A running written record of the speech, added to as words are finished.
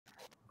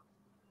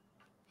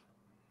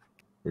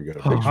We got a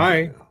picture.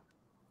 Hi.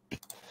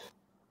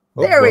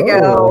 There we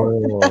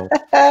go.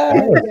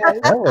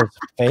 That was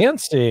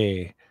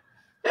fancy.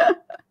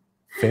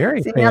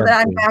 Very See, fancy. now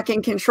that I'm back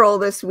in control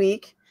this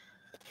week.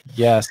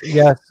 Yes,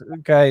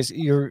 guys,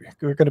 you're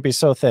going to be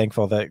so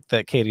thankful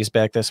that Katie's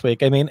back this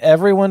week. I mean,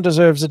 everyone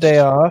deserves a day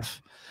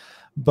off,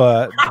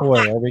 but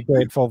boy, are we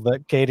grateful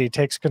that Katie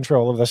takes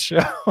control of the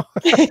show.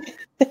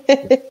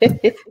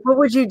 What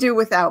would you do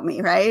without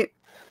me, right?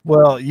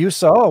 Well, you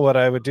saw what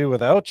I would do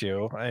without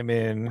you. I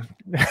mean,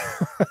 you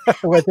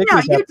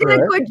did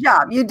a good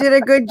job. You did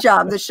a good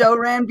job. The show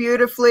ran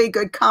beautifully.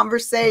 Good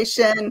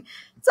conversation.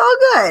 It's all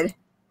good.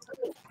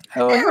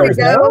 Oh, there we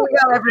go. We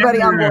got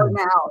everybody on board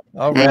now.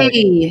 All right.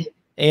 Hey.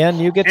 And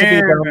you get to be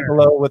down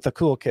below with the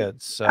cool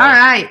kids. So. All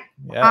right.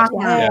 Yeah.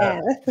 Awesome. Yeah.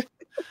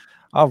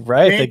 All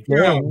right. Thank the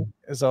gang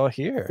is all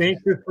here.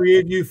 Thank the three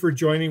of you for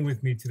joining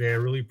with me today. I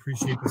really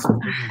appreciate the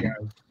support you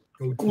guys.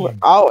 Go team.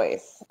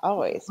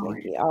 Always,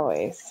 Mickey,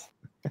 always.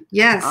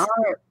 Yes. All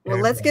right. Well,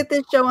 let's get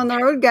this show on the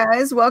road,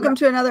 guys. Welcome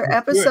to another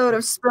episode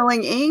of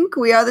Spilling Ink.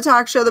 We are the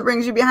talk show that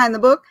brings you behind the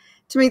book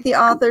to meet the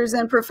authors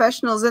and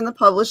professionals in the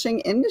publishing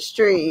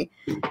industry.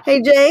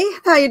 Hey, Jay,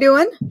 how you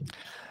doing?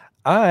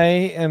 I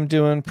am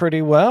doing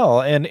pretty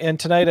well. And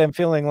tonight I'm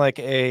feeling like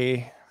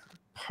a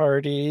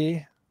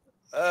party.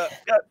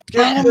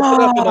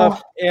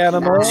 Animal.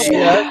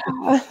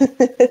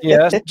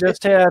 Yes,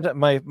 just had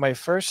my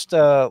first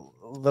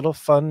little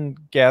fun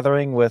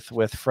gathering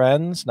with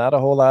friends. Not a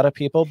whole lot of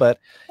people, but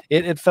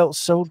it felt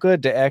so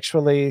good to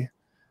actually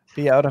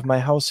be out of my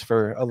house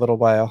for a little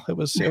while. It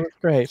was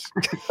great.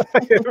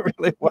 It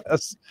really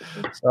was.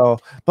 So,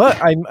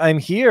 but I'm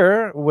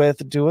here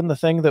with doing the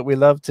thing that we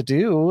love to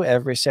do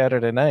every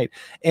Saturday night,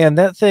 and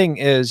that thing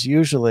is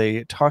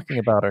usually talking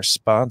about our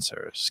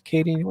sponsors.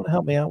 Katie, you want to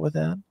help me out with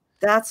that?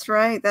 That's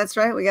right. That's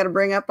right. We got to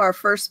bring up our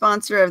first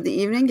sponsor of the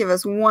evening. Give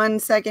us 1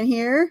 second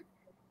here.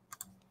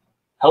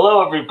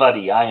 Hello,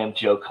 everybody. I am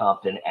Joe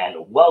Compton, and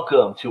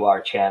welcome to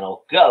our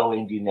channel, Go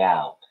Indie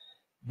Now.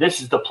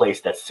 This is the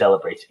place that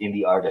celebrates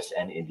indie artists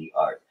and indie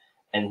art,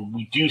 and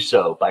we do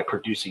so by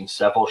producing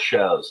several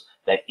shows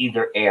that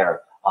either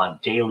air on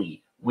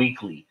daily,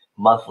 weekly,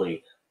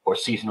 monthly, or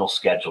seasonal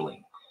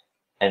scheduling.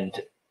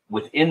 And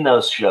within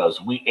those shows,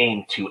 we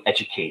aim to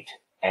educate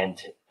and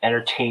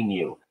entertain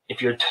you.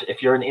 If you're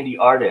an indie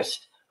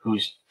artist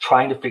who's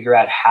trying to figure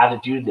out how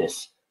to do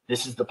this,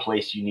 this is the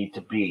place you need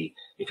to be.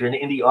 If you're an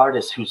indie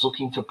artist who's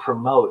looking to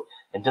promote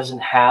and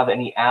doesn't have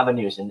any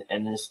avenues and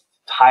is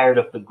tired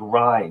of the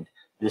grind,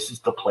 this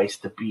is the place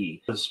to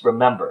be. Because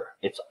remember,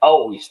 it's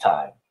always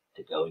time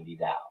to go indie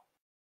now.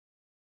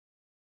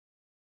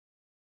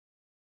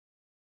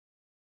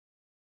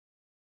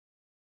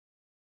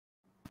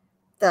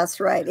 That's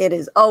right. It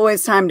is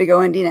always time to go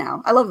indie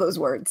now. I love those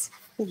words.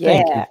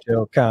 Thank you,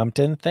 Joe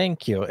Compton.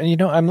 Thank you.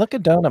 And I'm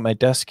looking down at my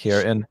desk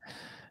here, and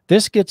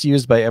this gets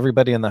used by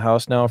everybody in the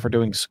house now for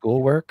doing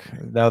schoolwork.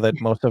 Now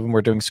that most of them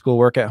were doing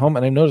schoolwork at home,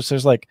 and I noticed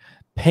there's like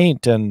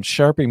paint and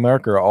Sharpie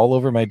marker all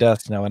over my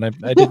desk now, and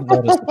I didn't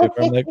notice it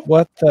before. I'm like,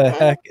 what the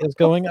heck is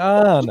going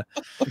on?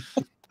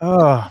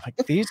 Oh, like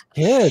these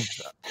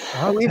kids.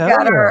 We've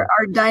got our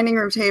dining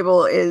room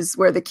table is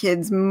where the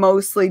kids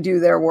mostly do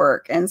their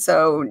work. And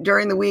so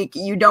during the week,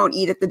 you don't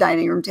eat at the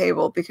dining room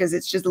table because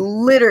it's just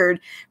littered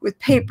with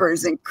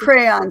papers and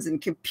crayons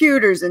and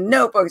computers and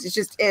notebooks.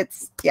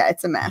 It's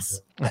a mess.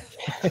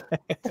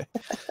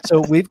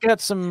 So we've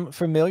got some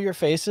familiar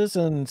faces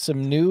and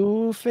some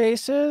new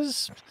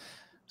faces.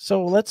 So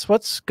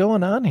what's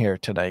going on here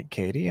tonight,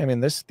 Katie? I mean,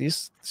 this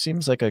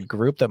seems like a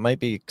group that might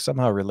be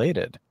somehow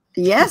related.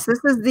 Yes, this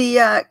is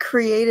the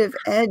Creative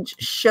Edge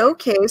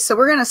Showcase. So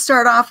we're going to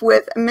start off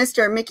with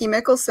Mr. Mickey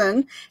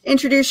Mickelson.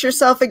 Introduce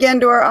yourself again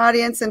to our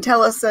audience and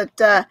tell us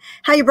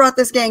how you brought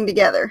this gang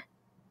together.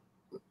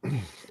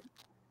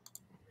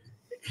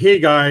 Hey,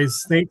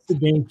 guys. Thanks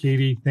again,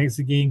 Katie. Thanks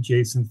again,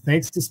 Jason.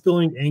 Thanks to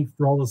Spilling Ink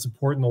for all the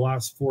support in the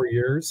last 4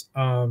 years.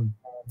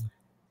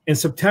 In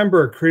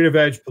September, Creative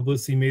Edge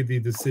Publicity made the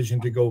decision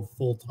to go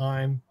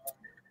full-time.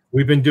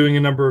 We've been doing a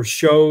number of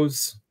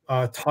shows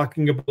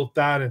talking about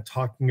that and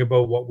talking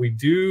about what we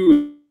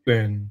do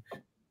and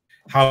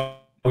how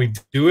we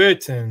do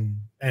it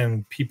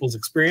and people's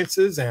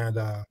experiences. And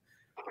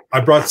I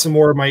brought some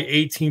more of my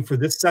A team for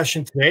this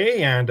session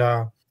today, and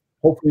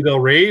hopefully they'll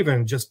rave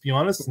and just be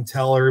honest and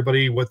tell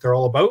everybody what they're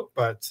all about.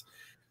 But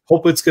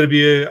hopefully it's going to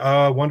be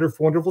a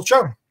wonderful, wonderful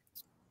show.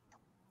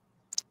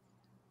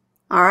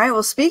 All right.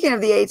 Well, speaking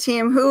of the A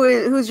team,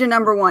 who's your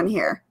number one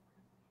here?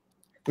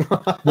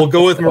 We'll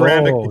go with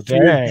Miranda. Oh,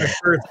 dang.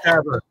 First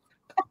ever.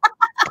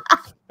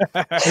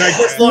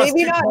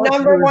 Maybe not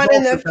number one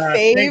in the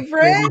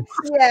favorites.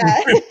 Yeah.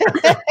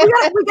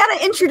 we got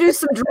to introduce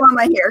some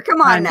drama here.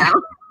 Come on now.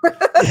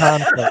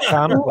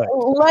 Conflict.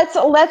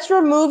 Let's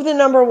remove the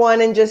number one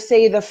and just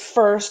say the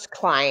first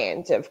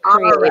client of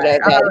Creative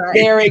Edge.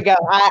 There we go.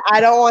 I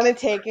don't want to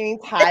take any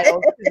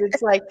titles because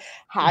it's like,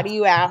 how do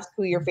you ask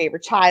who your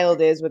favorite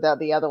child is without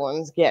the other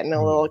ones getting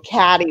a little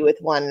catty with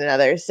one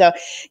another? So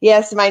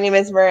yes, my name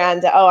is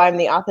Miranda. Oh, I'm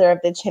the author of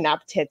the Chin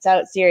Up Tits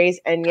Out series,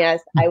 and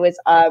yes, I was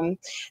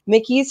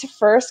Mickey's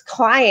first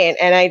client,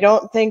 and I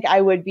don't think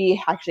I would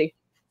be actually.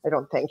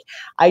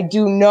 I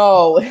do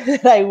know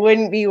that I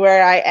wouldn't be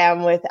where I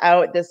am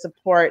without the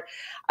support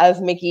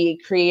of Mickey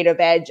Creative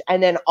Edge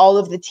and then all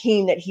of the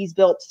team that he's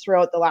built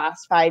throughout the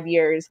last 5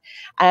 years.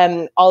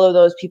 All of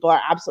those people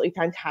are absolutely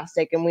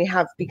fantastic, and we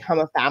have become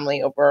a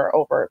family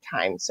over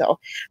time. So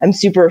I'm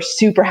super,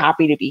 super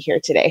happy to be here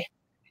today.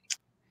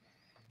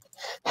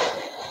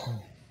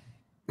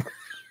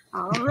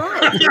 All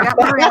right. We got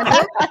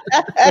Miranda.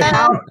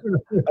 I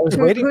was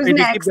waiting for you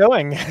to keep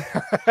going.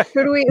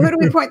 Who do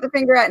we point the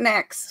finger at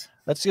next?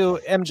 Let's do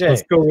MJ.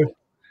 Let's go with.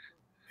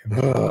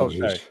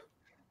 Sorry.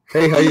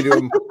 Hey, how you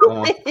doing?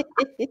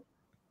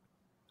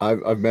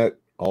 I've met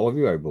all of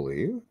you, I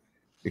believe.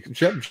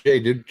 Except Jay.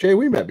 Jay,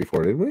 we met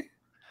before, didn't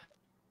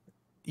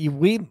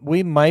we?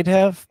 We might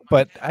have,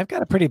 but I've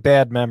got a pretty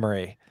bad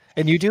memory.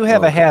 And you do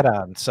have a hat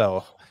on,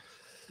 so.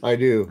 I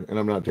do, and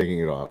I'm not taking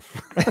it off.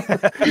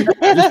 Just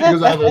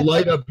because I have a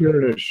light up here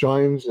and it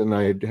shines, and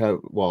I have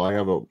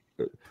a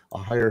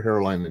higher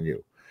hairline than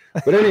you.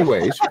 But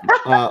anyways,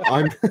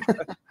 I'm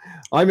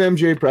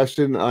MJ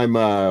Preston. I'm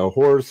a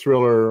horror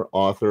thriller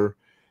author,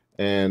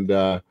 and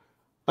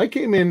I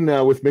came in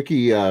with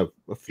Mickey a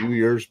few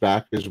years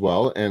back as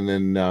well, and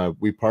then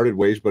we parted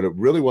ways. But it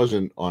really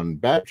wasn't on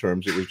bad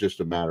terms. It was just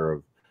a matter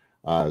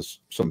of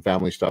some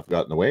family stuff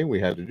got in the way, and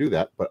we had to do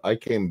that. But I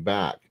came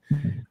back.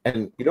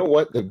 And you know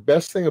what? The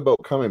best thing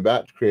about coming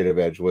back to Creative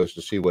Edge was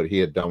to see what he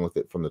had done with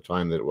it from the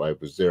time that I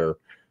was there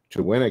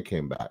to when I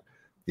came back.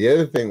 The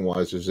other thing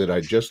is that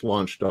I just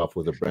launched off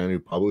with a brand new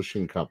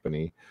publishing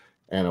company,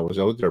 and I was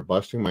out there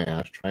busting my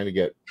ass trying to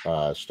get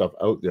stuff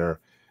out there.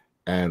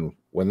 And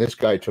when this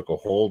guy took a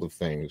hold of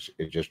things,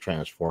 it just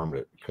transformed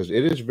it, because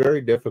it is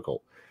very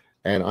difficult.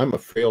 And I'm a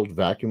failed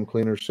vacuum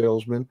cleaner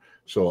salesman,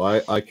 so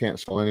I can't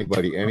sell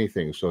anybody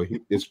anything. So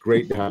it's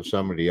great to have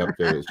somebody up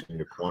there that's in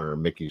your corner.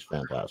 Mickey's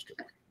fantastic.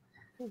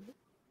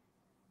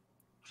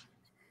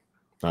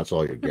 That's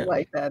all you're getting. I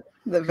like that,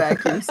 the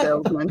vacuum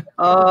salesman.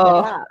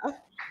 Oh, yeah.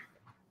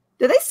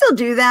 Do they still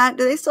do that?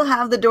 Do they still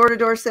have the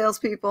door-to-door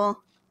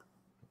salespeople?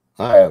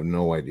 I have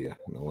no idea.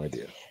 No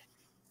idea.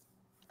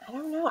 I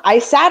don't know. I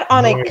sat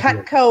on a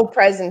Cutco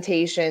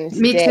presentation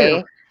today. Me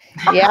too.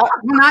 Yeah,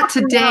 not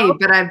today,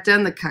 but I've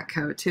done the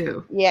Cutco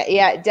too.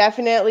 Yeah,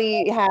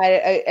 definitely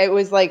had. It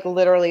was like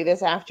literally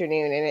this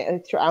afternoon,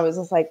 and I was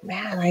just like,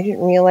 man, I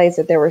didn't realize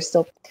that there was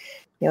still,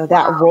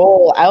 that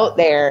role out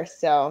there.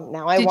 So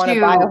now I want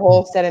to buy a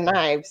whole set of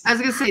knives. I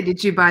was gonna say,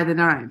 did you buy the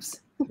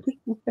knives?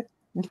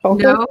 No.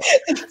 No.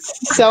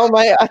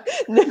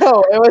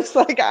 No, it was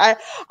like I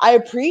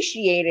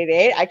appreciated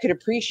it. I could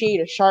appreciate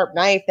a sharp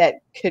knife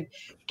that could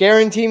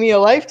guarantee me a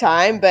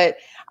lifetime, but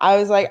I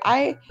was like,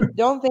 I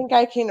don't think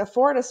I can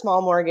afford a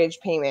small mortgage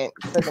payment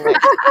for the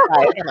next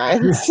 5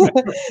 months.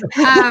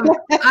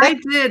 I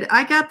did.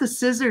 I got the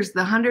scissors,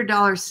 the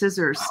 $100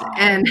 scissors,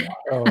 and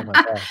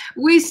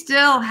we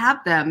still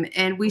have them,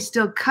 and we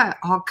still cut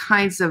all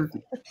kinds of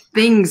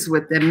things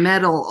with the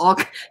metal,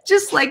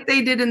 just like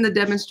they did in the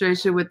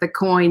demonstration with the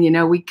coin.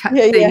 We cut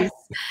things,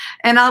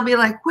 and I'll be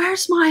like,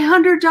 "Where's my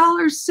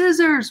 $100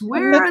 scissors?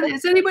 Where are they?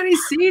 Has anybody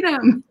seen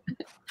them?"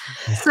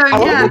 So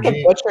yeah,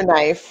 the butcher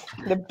knife.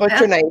 The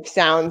butcher knife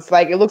sounds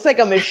like it looks like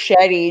a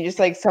machete. Just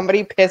like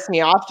somebody pissed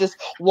me off. Just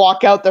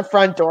walk out the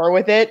front door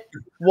with it.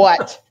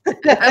 What?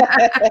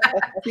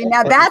 See,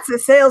 now that's a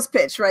sales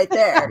pitch right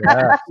there.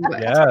 Yeah,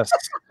 yes.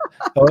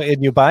 Oh,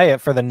 and you buy it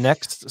for the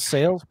next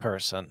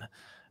salesperson.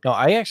 No,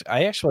 I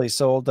actually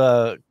sold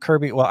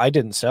Kirby. Well, I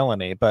didn't sell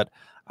any, but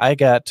I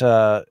got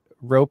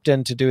roped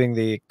into doing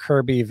the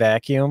Kirby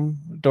vacuum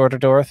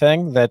door-to-door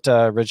thing that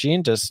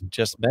Regine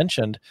just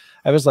mentioned.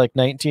 I was like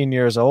 19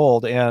 years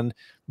old, and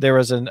there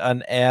was an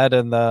ad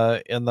in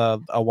a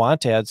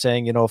want ad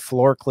saying,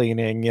 floor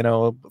cleaning,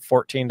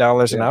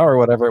 $14 an hour,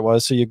 whatever it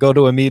was. So you go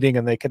to a meeting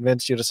and they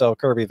convince you to sell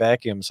Kirby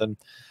vacuums. And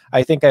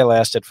I think I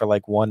lasted for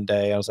like one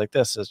day. I was like,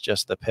 this is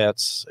just the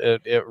pits.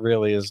 It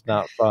really is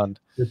not fun.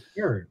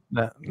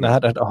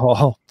 Not at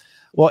all.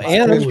 Well,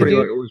 and it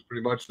was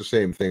pretty much the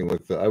same thing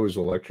with I was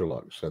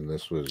Electrolux, and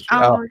this was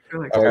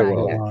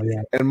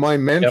and my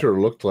mentor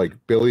looked like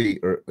Billy,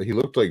 or he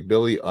looked like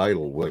Billy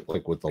Idol,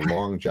 like with the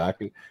long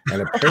jacket,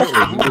 and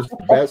apparently he was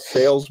the best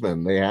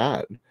salesman they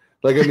had.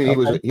 Like, I mean,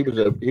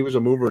 he was a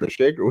mover and a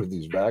shaker with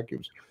these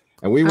vacuums.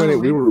 And we went in,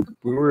 we were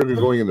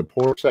going in the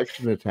poor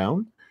section of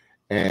town,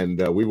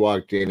 and we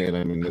walked in, and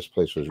I mean, this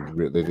place was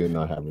they did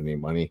not have any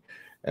money.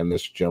 And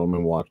this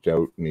gentleman walked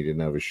out, and he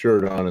didn't have his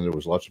shirt on, and there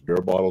was lots of beer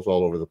bottles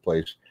all over the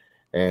place.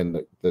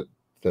 And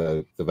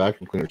the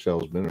vacuum cleaner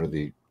salesman, or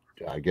this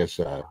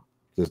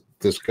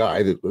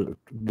guy that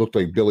looked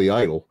like Billy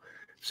Idol,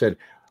 said,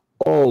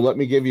 oh, let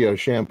me give you a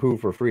shampoo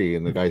for free.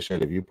 And the guy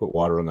said, if you put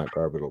water on that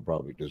carpet, it'll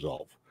probably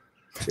dissolve.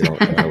 You know,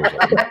 and I was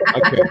like, I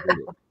can't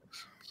do it.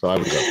 So I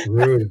was like,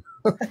 rude.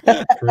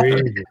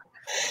 Crazy.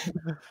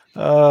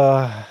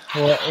 Well,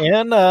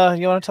 Anne,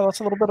 you want to tell us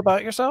a little bit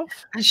about yourself?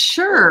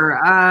 Sure.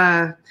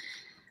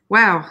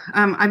 Wow.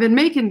 I've been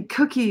making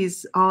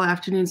cookies all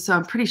afternoon, so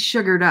I'm pretty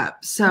sugared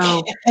up.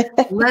 So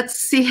let's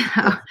see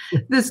how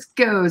this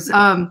goes.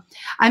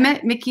 I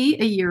met Mickey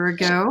a year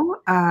ago.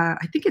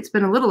 I think it's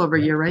been a little over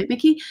a year, right,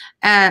 Mickey?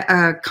 At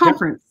a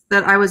conference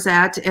that I was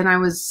at, and I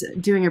was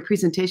doing a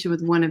presentation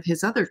with one of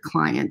his other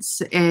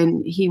clients,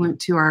 and he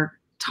went to our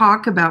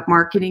talk about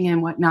marketing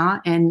and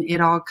whatnot, and it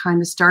all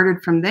kind of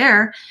started from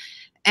there.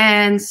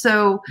 And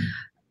so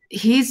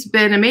he's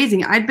been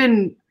amazing. I'd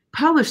been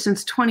published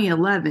since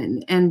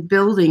 2011 and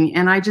building,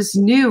 and I just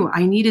knew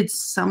I needed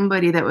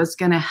somebody that was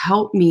going to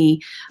help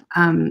me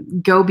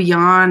go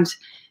beyond.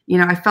 You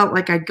know, I felt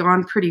like I'd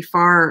gone pretty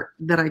far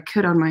that I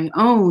could on my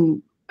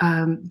own,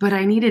 but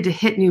I needed to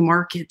hit new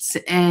markets.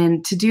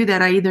 And to do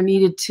that, I either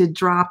needed to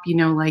drop, you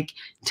know, like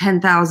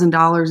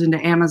 $10,000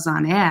 into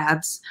Amazon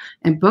ads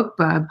and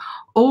BookBub,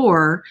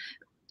 or,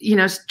 you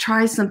know,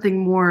 try something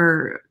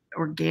more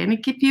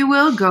organic, if you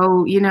will,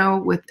 go, you know,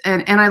 with,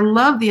 and I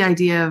love the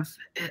idea of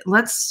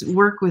let's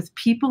work with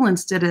people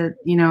instead of,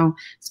 you know,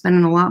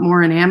 spending a lot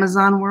more in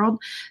Amazon world.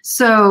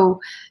 So,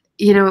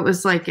 you know, it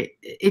was like,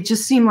 it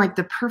just seemed like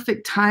the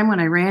perfect time when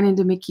I ran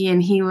into Mickey,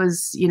 and he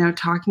was, you know,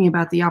 talking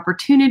about the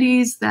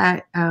opportunities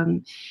that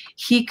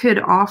he could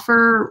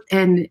offer.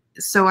 And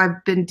so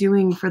I've been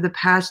doing for the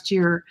past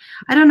year,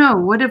 I don't know,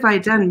 what have I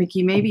done,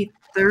 Mickey? Maybe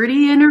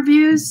 30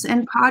 interviews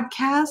and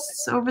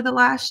podcasts over the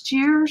last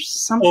year,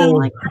 something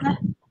like that.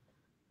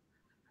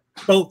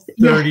 About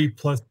 30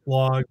 plus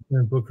blogs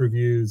and book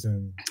reviews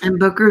and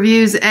book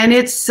reviews. And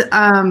it's,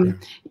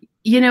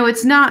 you know,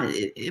 it's not,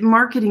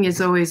 marketing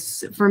is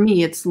always, for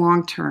me, it's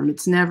long-term.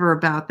 It's never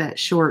about that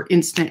short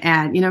instant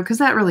ad, you know, because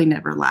that really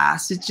never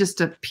lasts. It's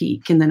just a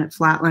peak and then it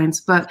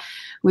flatlines. But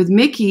with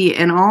Mickey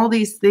and all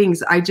these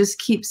things, I just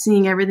keep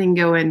seeing everything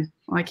going,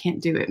 well, I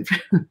can't do it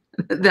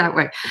that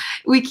way.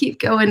 We keep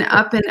going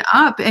up and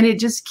up, and it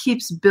just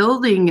keeps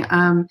building.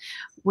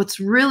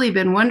 What's really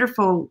been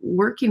wonderful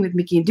working with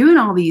Mickey and doing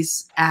all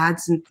these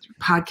ads and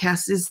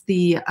podcasts is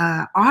the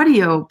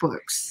audio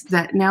books,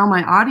 that now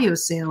my audio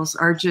sales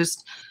are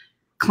just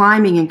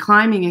climbing and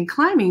climbing and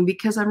climbing,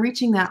 because I'm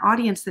reaching that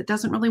audience that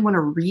doesn't really want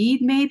to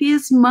read maybe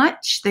as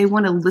much. They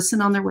want to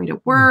listen on their way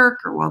to work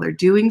or while they're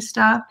doing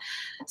stuff.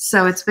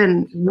 So it's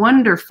been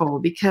wonderful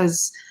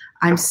because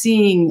I'm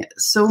seeing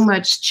so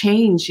much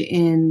change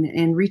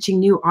in reaching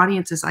new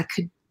audiences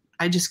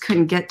I just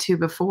couldn't get to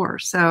before.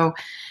 So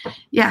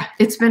yeah,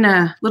 it's been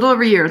a little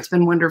over a year. It's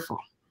been wonderful.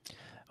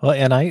 Well,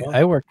 and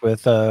I worked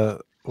with,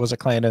 was a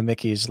client of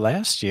Mickey's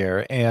last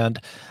year, and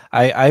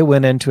I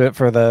went into it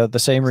for the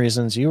same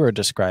reasons you were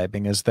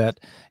describing, is that,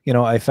 you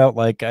know, I felt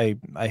like I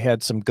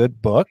had some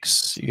good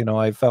books. You know,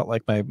 I felt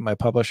like my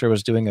publisher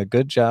was doing a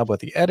good job with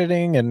the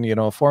editing and, you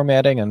know,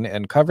 formatting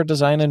and cover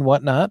design and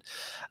whatnot.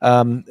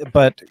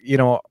 But, you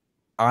know,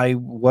 I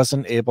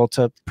wasn't able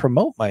to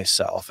promote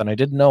myself, and I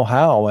didn't know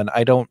how, and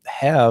I don't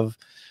have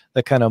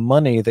the kind of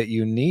money that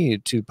you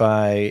need to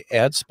buy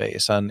ad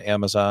space on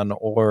Amazon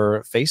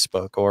or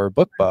Facebook or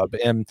BookBub.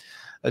 And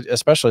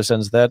especially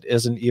since that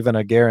isn't even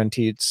a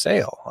guaranteed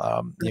sale.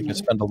 You can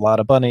spend a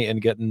lot of money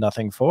and get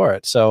nothing for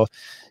it. So,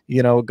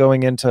 you know,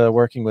 going into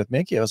working with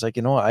Mickey, I was like,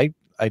 you know, I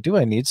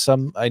need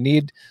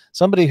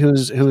somebody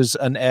who's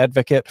an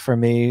advocate for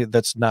me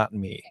that's not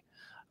me.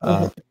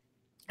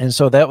 And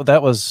so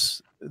that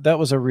was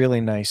a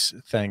really nice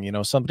thing, you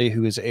know, somebody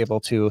who is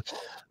able to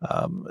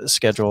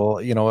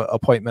schedule, you know,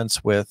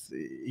 appointments with,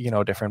 you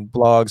know, different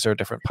blogs or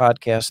different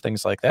podcasts,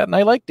 things like that. And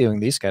I like doing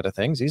these kind of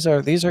things. These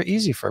are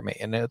easy for me,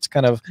 and it's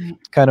kind of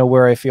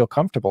where I feel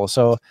comfortable.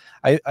 So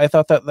I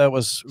thought that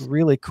was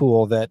really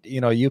cool that, you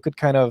know, you could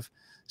kind of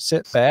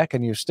sit back,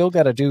 and you've still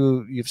got to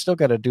do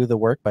the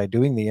work by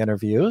doing the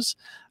interviews,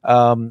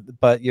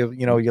 but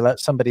you let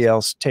somebody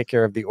else take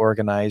care of the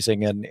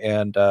organizing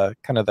and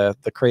kind of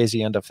the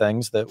crazy end of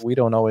things that we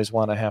don't always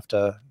want to have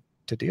to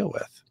deal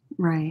with.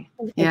 Right.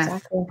 Yeah.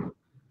 Exactly.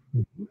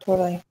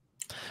 Totally.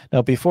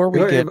 Now, before we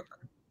get,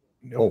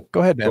 go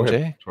ahead,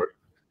 MJ. Sorry.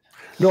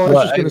 No, I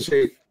was just going to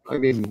say, I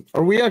mean,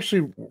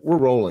 we're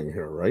rolling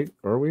here, right?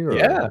 Are we? Or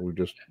yeah. We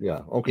just,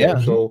 yeah. Okay.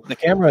 Yeah. So the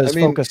camera is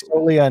focused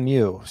solely on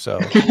you. So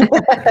I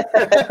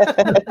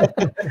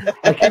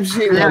keep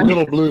seeing that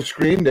little blue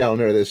screen down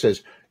there that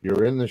says,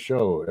 "You're in the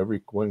show.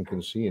 Everyone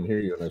can see and hear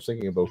you." And I was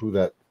thinking about who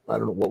that, I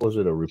don't know, what was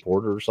it? A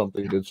reporter or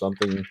something did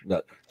something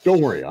that,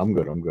 don't worry, I'm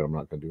good. I'm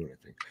not going to do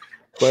anything.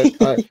 But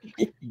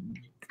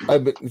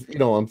you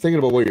know, I'm thinking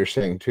about what you're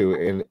saying too.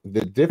 And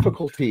the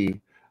difficulty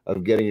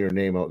of getting your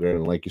name out there.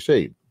 And like you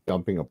say,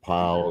 dumping a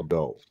pile of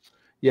dough.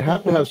 You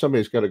have to have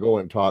somebody that's got to go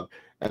and talk,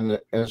 and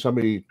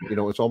somebody, you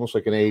know, it's almost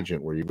like an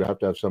agent where you have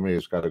to have somebody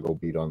that's got to go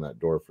beat on that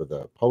door for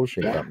the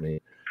publishing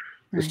company.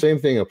 The same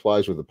thing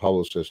applies with the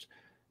publicist.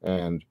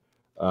 And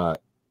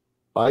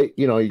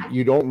you know,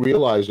 you don't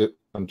realize it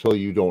until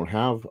you don't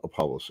have a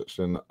publicist.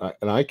 And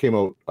I came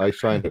out, I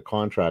signed a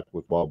contract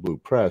with Wild Blue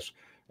Press,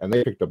 and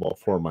they picked up all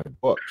 4 of my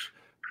books.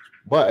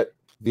 But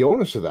the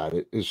onus of that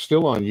is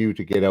still on you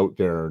to get out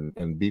there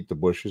and beat the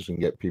bushes and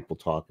get people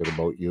talking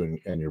about you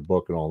and your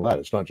book and all that.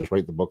 It's not just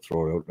write the book,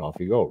 throw it out, and off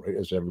you go, right?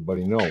 As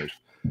everybody knows.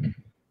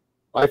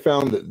 I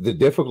found the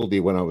difficulty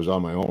when I was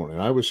on my own,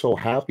 and I was so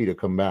happy to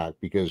come back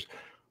because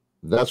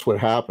that's what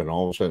happened.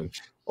 All of a sudden,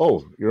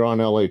 oh, you're on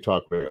LA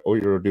Talk Radio. Oh,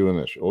 you're doing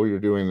this. Oh, you're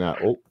doing that.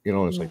 Oh, you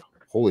know, it's like,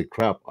 holy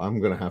crap, I'm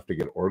going to have to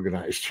get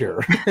organized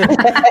here.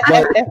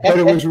 but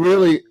it was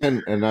really,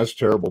 and that's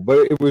terrible, but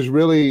it was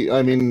really,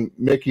 I mean,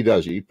 Mickey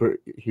does, he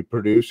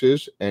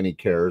produces and he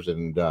cares.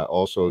 And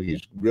also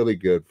he's really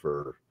good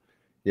for,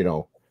 you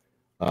know,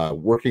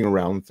 working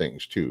around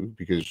things too,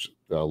 because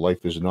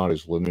life is not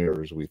as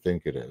linear as we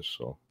think it is.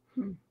 So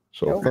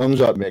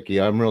thumbs up, Mickey.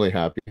 I'm really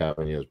happy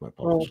having you as my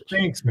publicist.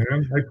 Thanks,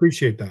 man. I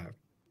appreciate that.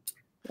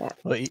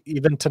 Well,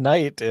 even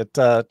tonight,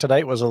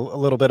 tonight was a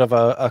little bit of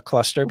a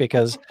cluster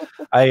because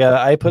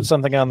I put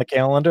something on the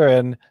calendar,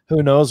 and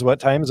who knows what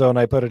time zone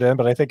I put it in,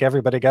 but I think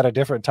everybody got a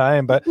different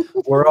time. But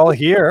we're all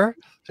here.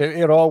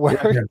 It all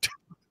worked.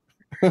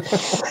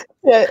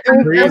 Yeah,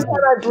 every time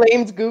I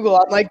blamed Google,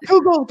 I'm like,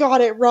 Google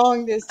got it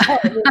wrong this time.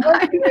 It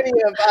wasn't any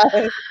of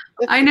us.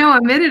 I know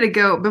a minute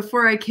ago,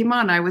 before I came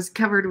on, I was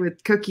covered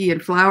with cookie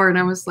and flour, and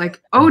I was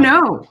like, oh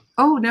no,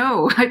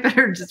 I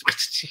better just.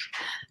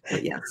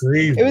 But yes.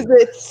 It was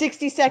a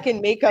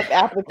 60-second makeup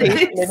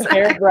application and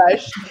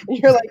hairbrush. And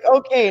you're like,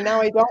 okay,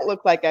 now I don't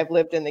look like I've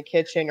lived in the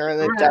kitchen or in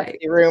the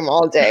dusty room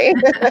all day.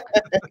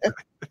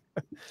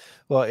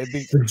 Well, it'd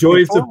be the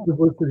joys of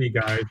publicity,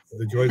 guys.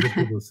 The joys of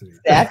publicity.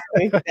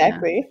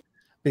 Exactly.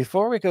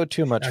 Before we go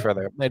too much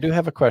further, I do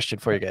have a question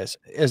for you guys.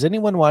 Is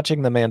anyone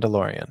watching The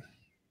Mandalorian?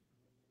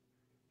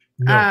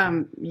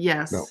 No.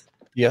 Yes. No.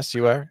 Yes,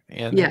 you are.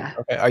 And yeah.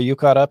 Okay. Are you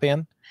caught up,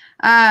 Ann?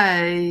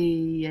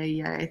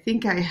 Yeah. I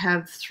think I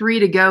have 3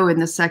 to go in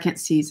the second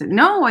season.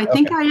 No, I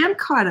think I am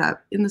caught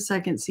up in the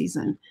second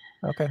season.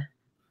 Okay.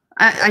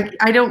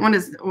 I don't want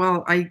to.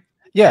 Well,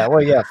 Yeah,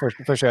 well, yeah,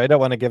 for sure. I don't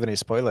want to give any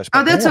spoilers.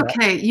 Oh, that's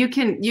okay. You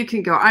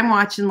can go. I'm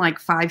watching like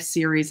 5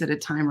 series at a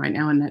time right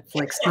now on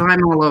Netflix, so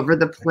I'm all over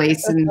the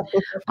place and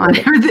on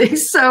everything.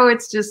 So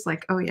it's just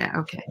like, oh yeah,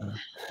 okay.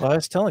 Well, I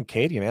was telling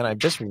Katie, man, I'm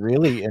just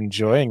really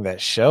enjoying that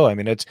show. I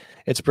mean,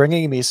 it's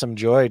bringing me some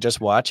joy just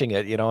watching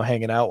it. You know,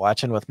 hanging out,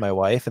 watching with my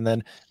wife, and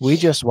then we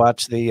just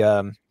watched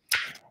the.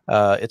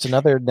 It's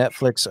another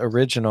Netflix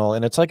original,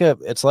 and it's like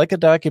a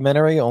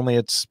documentary. Only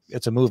it's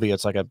a movie.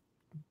 It's like a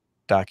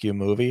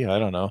docu-movie, I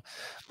don't know,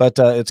 but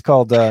it's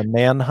called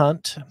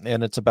Manhunt,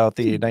 and it's about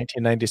the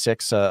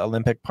 1996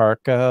 Olympic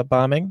Park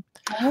bombing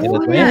in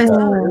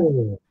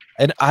Atlanta.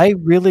 And I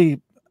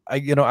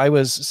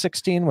was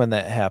 16 when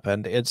that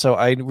happened, and so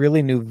I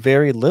really knew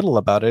very little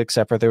about it,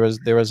 except for there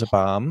was a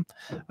bomb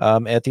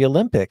at the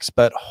Olympics.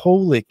 But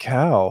holy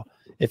cow,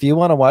 if you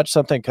want to watch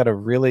something kind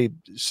of really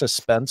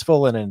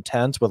suspenseful and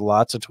intense with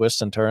lots of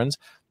twists and turns,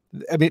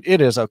 I mean,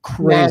 it is a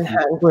crazy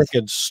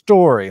freaking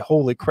story.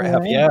 Holy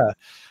crap. Yeah.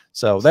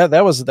 So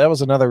that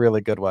was another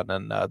really good one.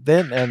 And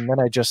then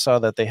I just saw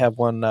that they have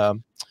one,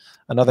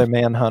 another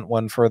Manhunt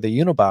one for the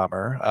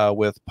Unabomber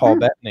with Paul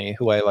Bettany,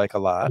 who I like a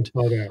lot.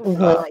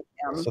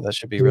 So that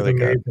should be really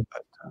good. But,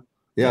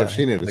 yeah, I've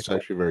seen it. It's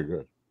actually very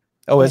good.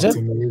 Oh, is it?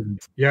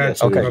 Yeah.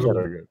 It's okay.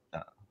 Very good.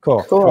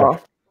 Cool.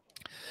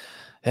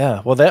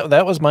 Yeah, well,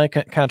 that was my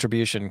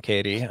contribution,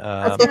 Katie.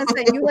 I was going to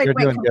say, you like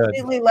went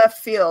completely left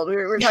field. We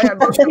were talking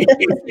about you're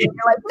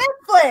like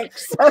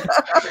Netflix.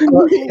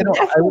 Well, you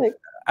know,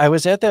 I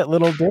was at that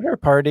little dinner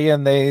party,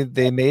 and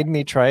they made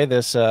me try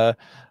this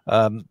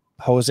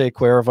Jose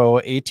Cuervo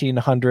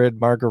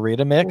 1800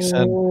 margarita mix,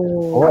 and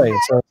boy,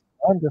 so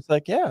I'm just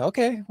like, yeah,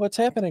 okay, what's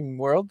happening,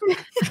 world?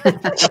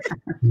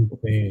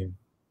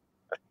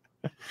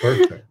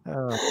 Perfect.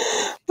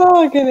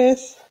 Oh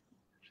goodness.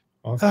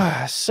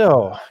 Awesome.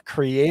 So,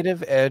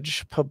 Creative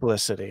Edge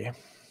publicity.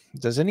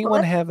 Does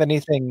anyone have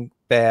anything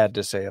bad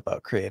to say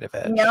about Creative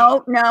Edge?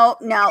 No. No.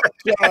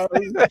 Bring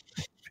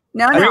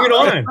it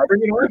on.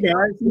 Bring it on,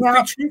 guys.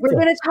 No, we're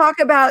going to talk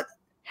about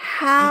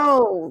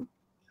how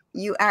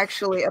you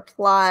actually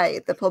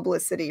apply the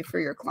publicity for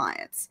your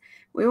clients.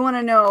 We want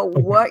to know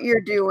what you're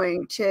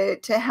doing to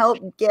help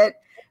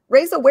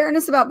raise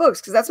awareness about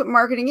books, because that's what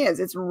marketing is.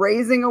 It's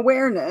raising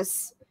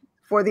awareness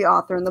for the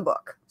author in the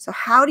book. So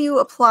how do you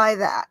apply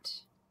that?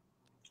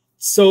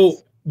 So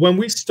when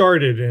we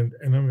started,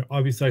 and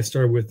obviously I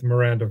started with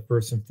Miranda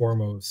first and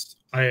foremost,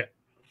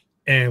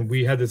 and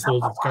we had this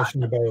little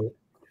discussion about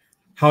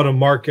how to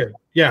market.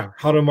 Yeah,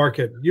 how to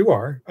market.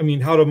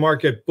 How to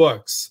market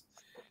books.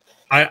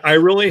 I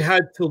really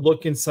had to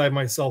look inside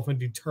myself and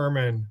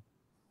determine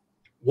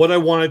what I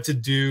wanted to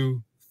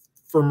do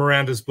for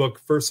Miranda's book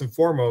first and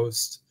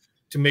foremost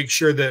to make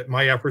sure that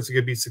my efforts are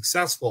going to be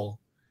successful,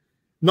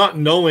 not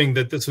knowing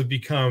that this would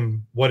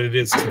become what it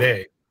is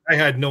today. I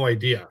had no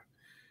idea.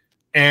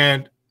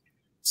 And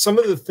some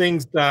of the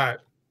things that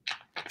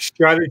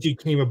strategy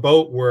came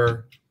about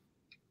were,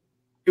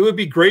 it would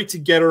be great to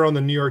get her on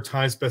the New York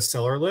Times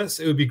bestseller list.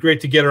 It would be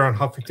great to get her on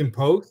Huffington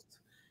Post.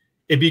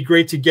 it'd be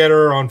great to get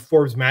her on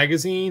Forbes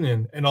magazine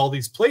and all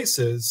these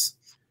places.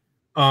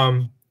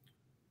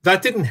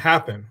 That didn't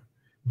happen.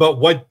 But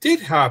what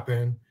did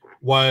happen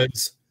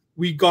was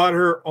we got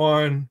her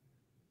on,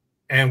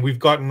 and we've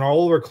gotten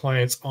all of our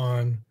clients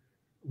on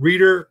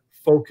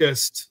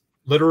reader-focused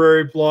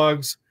literary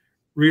blogs,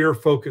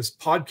 reader-focused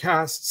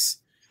podcasts,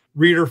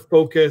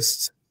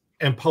 reader-focused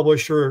and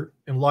publisher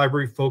and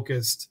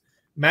library-focused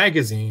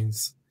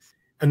magazines.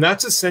 And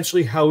that's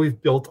essentially how we've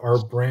built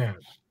our brand.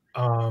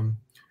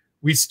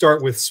 We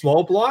start with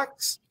small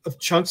blocks of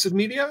chunks of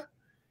media,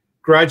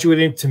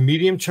 graduating to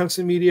medium chunks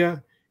of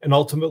media, and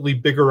ultimately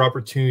bigger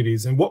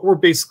opportunities. And what we're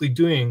basically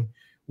doing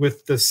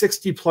with the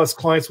 60 plus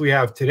clients we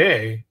have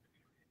today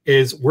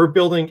is we're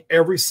building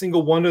every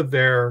single one of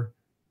their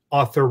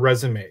author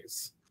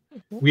resumes.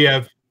 We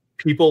have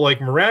people like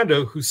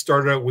Miranda, who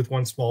started out with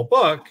one small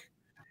book,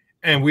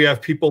 and we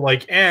have people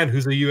like Anne,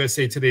 who's a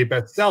USA Today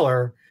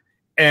bestseller.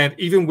 And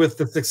even with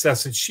the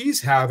success that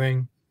she's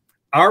having,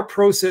 our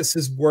process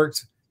has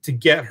worked to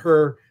get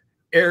her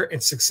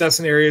and success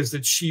in areas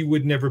that she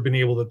would never been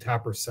able to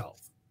tap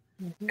herself.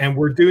 And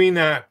we're doing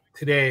that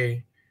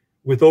today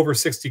with over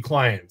 60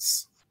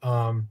 clients.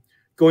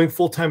 Going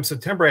full-time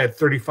September, I had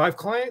 35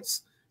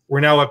 clients. We're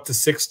now up to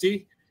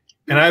 60.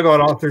 And I've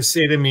got authors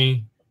say to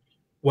me,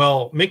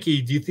 well,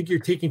 Mickey, do you think you're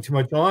taking too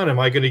much on? Am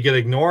I going to get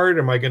ignored?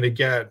 Am I going to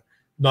get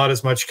not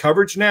as much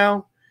coverage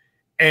now?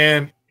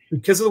 And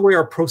because of the way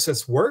our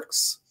process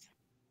works,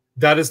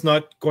 that is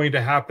not going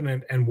to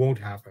happen and won't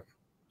happen.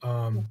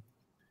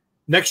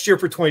 Next year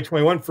for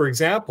 2021, for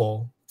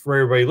example, for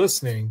everybody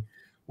listening,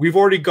 we've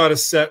already got a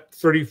set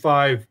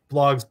 35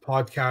 blogs,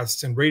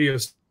 podcasts, and radio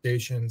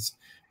stations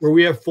where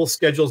we have full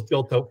schedules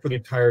built out for the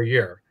entire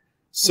year.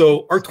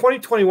 So our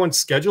 2021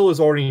 schedule is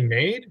already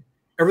made.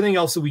 Everything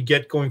else that we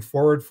get going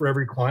forward for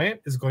every client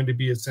is going to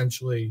be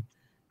essentially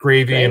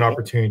gravy and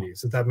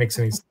opportunities, if that makes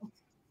any sense.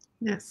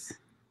 Yes.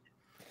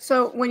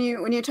 So when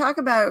you talk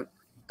about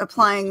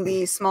applying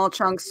the small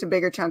chunks to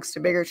bigger chunks to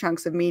bigger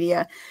chunks of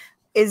media,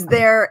 is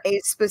there a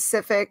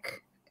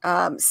specific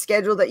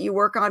schedule that you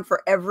work on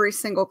for every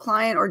single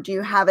client, or do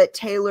you have it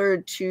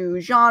tailored to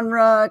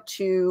genre,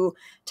 to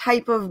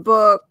type of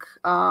book,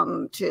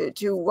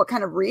 to what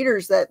kind of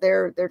readers that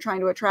they're trying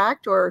to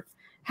attract, or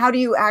how do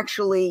you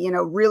actually,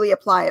 really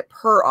apply it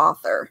per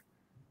author?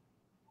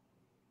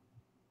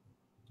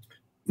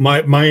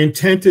 My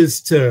intent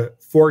is to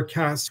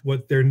forecast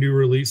what their new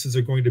releases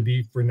are going to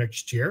be for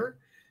next year,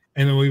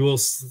 and then we will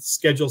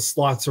schedule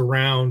slots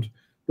around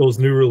those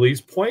new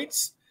release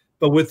points.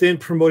 But within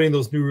promoting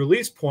those new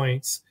release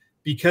points,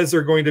 because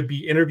they're going to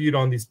be interviewed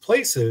on these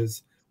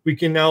places, we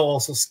can now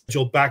also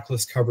schedule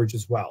backlist coverage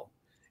as well.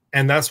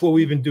 And that's what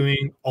we've been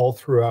doing all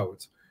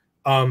throughout.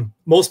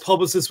 Most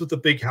publicists with the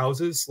big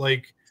houses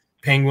like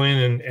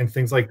Penguin and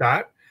things like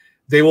that,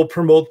 they will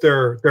promote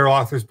their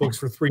authors' books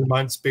for 3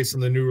 months based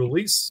on the new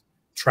release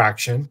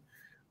traction.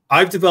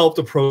 I've developed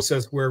a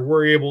process where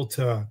we're able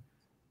to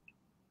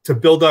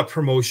build up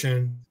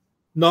promotion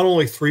not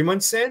only 3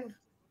 months in,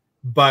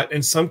 but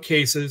in some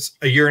cases,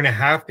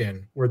 1.5 years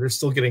in, where they're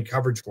still getting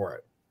coverage for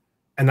it.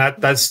 And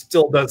that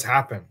still does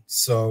happen.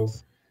 So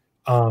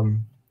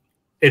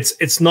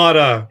it's not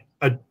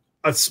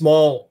a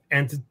small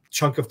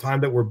chunk of time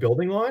that we're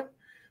building on,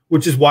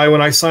 which is why when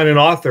I sign an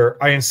author,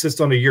 I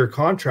insist on a 1-year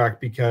contract,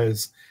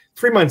 because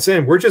 3 months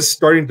in, we're just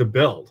starting to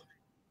build.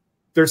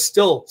 There's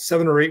still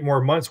 7 or 8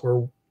 more months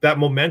where that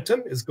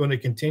momentum is going to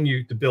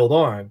continue to build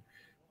on,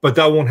 but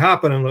that won't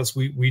happen unless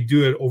we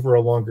do it over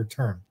a longer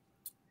term.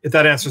 If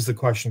that answers the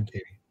question,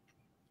 Katie.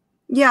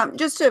 Yeah,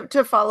 just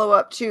to follow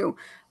up too,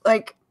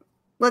 like,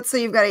 let's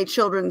say you've got a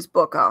children's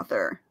book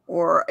author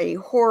or a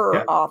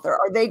horror author.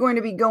 Are they going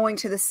to be going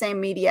to the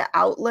same media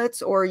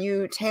outlets, or are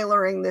you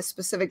tailoring this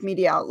specific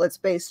media outlets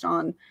based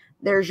on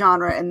their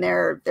genre and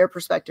their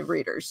prospective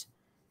readers?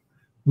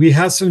 We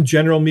have some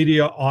general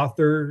media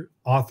author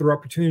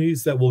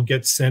opportunities that will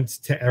get sent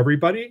to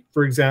everybody.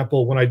 For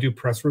example, when I do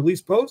press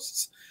release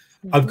posts,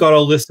 I've got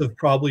a list of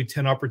probably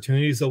 10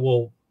 opportunities that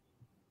will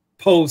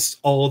post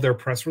all of their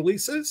press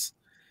releases.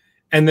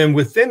 And then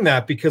within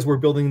that, because we're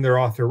building their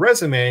author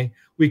resume,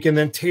 we can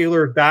then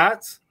tailor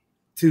that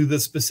to the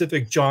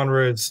specific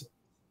genres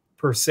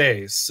per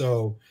se.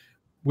 So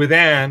with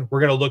Anne, we're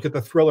going to look at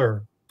the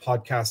thriller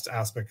podcast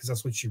aspect because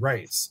that's what she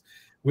writes.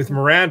 With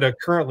Miranda,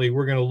 currently,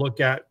 we're going to look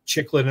at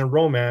chick lit and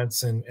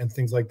romance and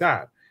things like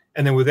that.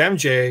 And then with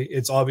MJ,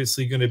 it's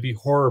obviously going to be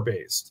horror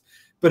based.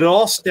 But it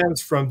all stems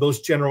from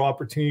those general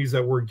opportunities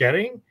that we're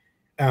getting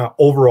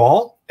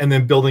overall, and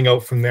then building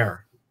out from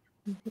there.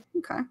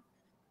 Okay.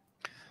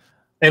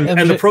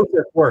 And the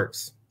process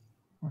works.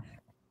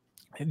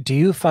 Do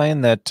you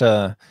find that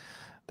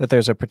that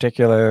there's a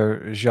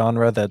particular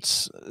genre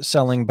that's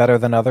selling better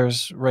than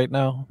others right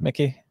now,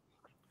 Mickey?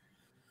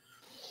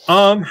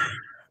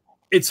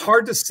 It's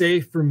hard to say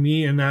for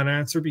me in that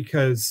answer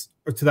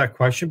to that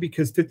question,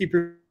 because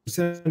 50%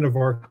 of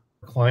our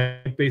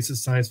client base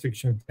is science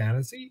fiction and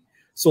fantasy.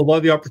 So a lot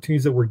of the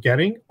opportunities that we're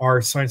getting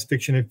are science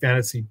fiction and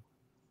fantasy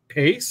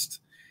paced.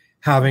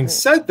 Having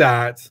said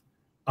that,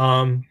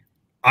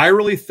 I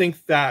really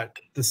think that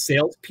the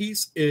sales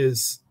piece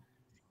is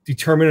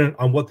determinant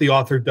on what the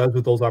author does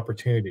with those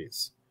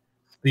opportunities.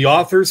 The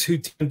authors who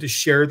tend to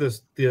share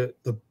the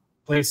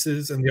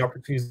places and the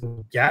opportunities they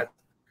get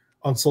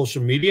on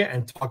social media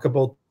and talk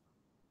about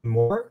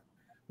more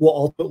will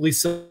ultimately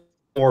sell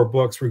more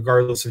books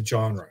regardless of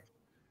genre.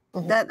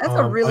 That's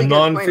a really good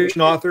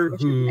non-fiction author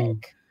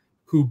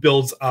who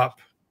builds up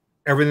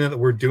everything that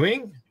we're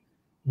doing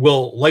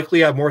will likely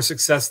have more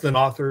success than an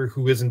author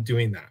who isn't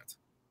doing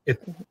that.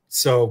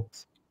 So,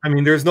 I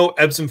mean, there's no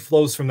ebbs and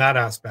flows from that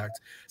aspect.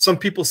 Some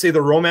people say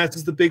the romance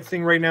is the big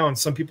thing right now, and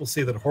some people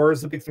say that horror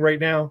is the big thing right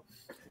now.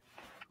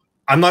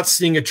 I'm not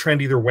seeing a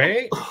trend either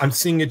way. I'm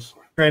seeing a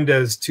trend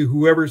as to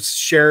whoever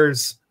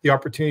shares the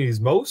opportunities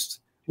most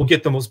will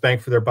get the most bang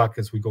for their buck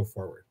as we go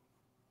forward.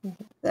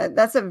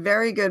 That's a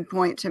very good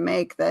point to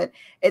make, that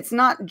it's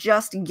not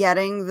just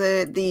getting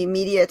the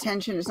media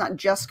attention. It's not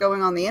just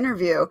going on the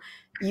interview.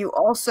 You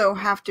also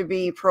have to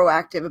be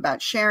proactive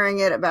about sharing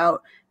it,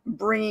 about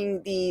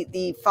bringing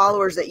the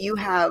followers that you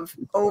have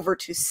over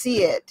to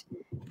see it.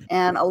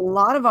 And a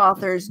lot of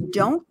authors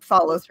don't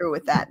follow through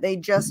with that. They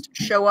just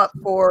show up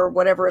for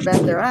whatever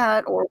event they're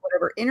at or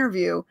whatever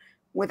interview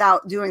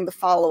without doing the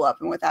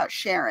follow-up and without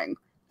sharing.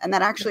 And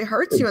that actually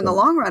hurts you in the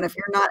long run if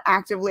you're not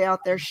actively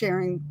out there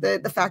sharing the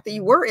fact that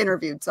you were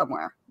interviewed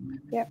somewhere.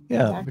 Yeah,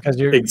 exactly. Because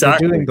you're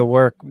doing the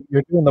work.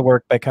 You're doing the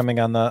work by coming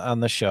on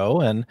the show,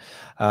 and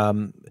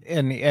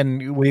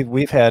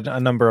we've had a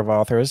number of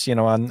authors,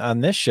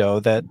 on this show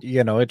that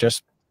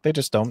they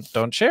just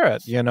don't share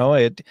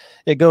it.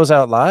 It goes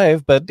out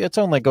live, but it's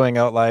only going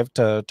out live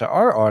to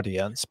our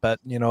audience.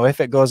 But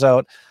if it goes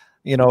out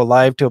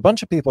live to a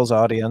bunch of people's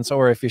audience,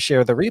 or if you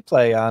share the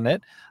replay on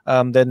it,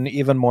 then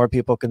even more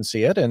people can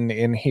see it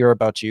and hear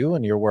about you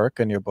and your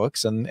work and your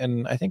books.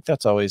 And I think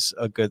that's always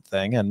a good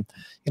thing. And,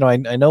 I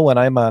know when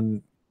I'm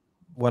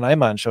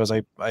on shows,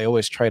 I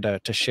always try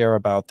to share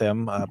about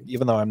them,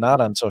 even though I'm not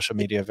on social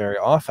media very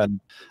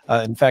often.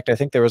 In fact, I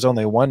think there was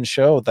only one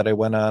show that I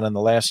went on in the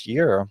last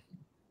year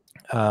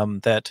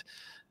that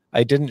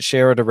I didn't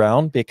share it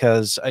around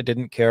because I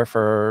didn't care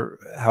for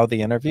how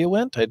the interview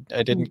went.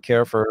 I didn't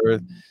care for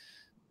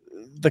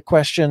the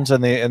questions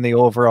and the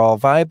overall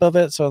vibe of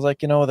it. So I was like,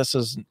 this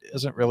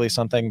isn't really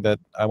something that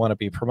I want to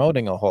be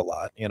promoting a whole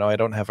lot. I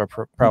don't have a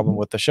problem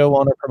with the show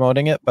owner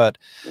promoting it, but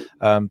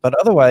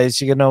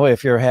otherwise,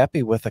 if you're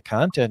happy with the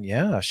content,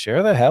 yeah,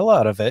 share the hell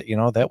out of it.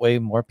 That way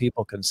more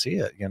people can see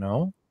it,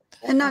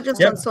 And not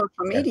just on social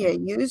media,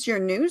 use your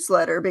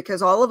newsletter,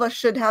 because all of us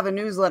should have a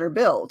newsletter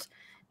built.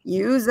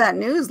 Use that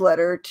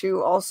newsletter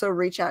to also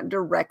reach out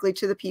directly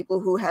to the people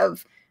who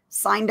have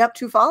signed up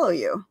to follow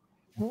you.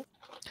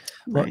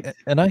 Well,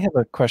 and I have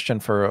a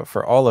question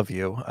for all of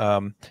you.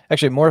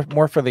 Actually,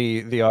 more for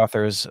the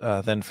authors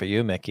than for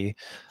you, Mickey.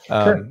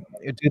 Sure.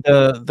 Do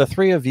the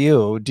three of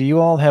you, do you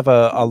all have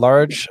a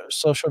large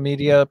social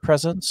media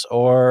presence,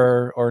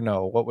 or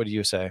no? What would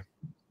you say?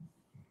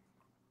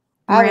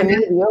 I have a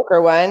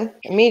mediocre one.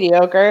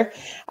 Mediocre.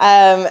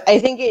 I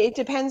think it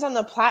depends on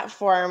the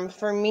platform.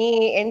 For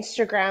me,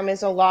 Instagram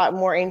is a lot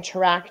more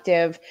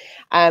interactive.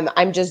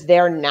 I'm just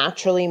there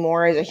naturally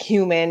more as a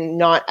human,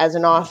 not as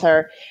an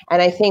author.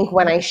 And I think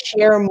when I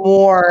share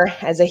more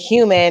as a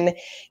human,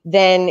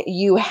 then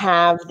you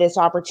have this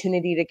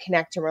opportunity to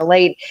connect and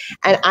relate.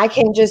 And I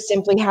can just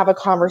simply have a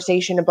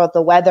conversation about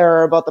the weather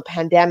or about the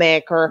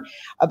pandemic or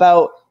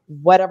about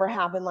whatever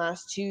happened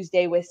last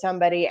Tuesday with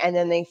somebody, and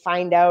then they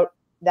find out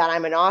that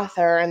I'm an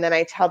author, and then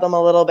I tell them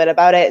a little bit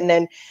about it. And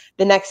then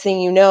the next thing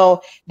you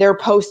know, they're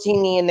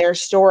posting me in their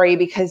story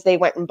because they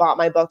went and bought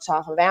my books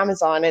off of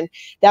Amazon. And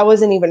that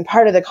wasn't even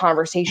part of the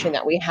conversation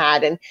that we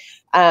had. And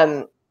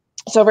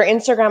so for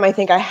Instagram, I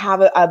think I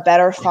have a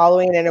better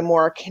following and a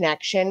more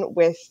connection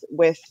with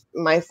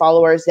my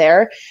followers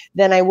there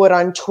than I would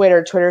on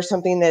Twitter. Twitter is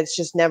something that's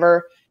just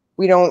never,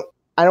 I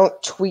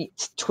don't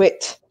tweet.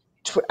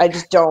 I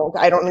just don't.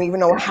 I don't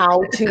even know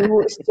how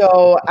to.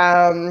 So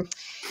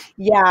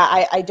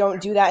yeah, I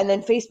don't do that. And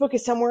then Facebook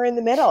is somewhere in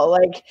the middle.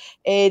 Like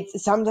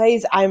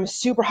sometimes I'm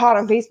super hot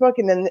on Facebook,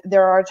 and then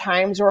there are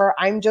times where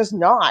I'm just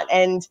not.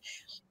 And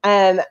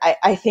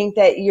I think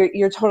that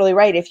you're totally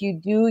right. If you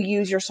do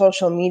use your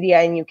social media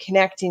and you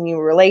connect and you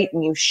relate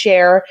and you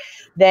share,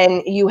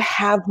 then you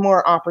have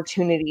more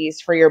opportunities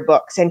for your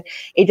books. And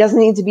it doesn't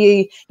need to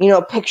be,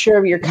 a picture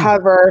of your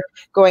cover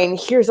going,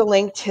 here's a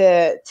link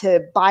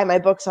to buy my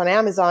books on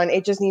Amazon.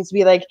 It just needs to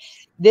be like,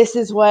 this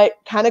is what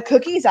kind of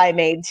cookies I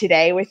made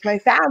today with my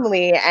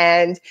family.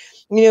 And,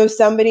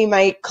 somebody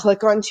might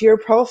click onto your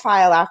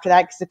profile after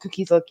that because the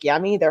cookies look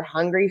yummy. They're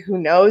hungry. Who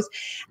knows?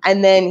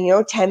 And then,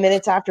 10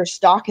 minutes after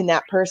stalking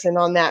that person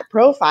on that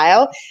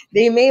profile,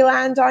 they may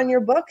land on your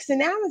books in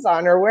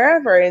Amazon or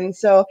wherever. And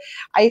so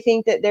I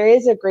think that there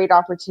is a great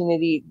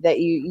opportunity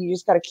that you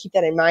just got to keep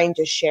that in mind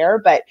to share.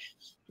 But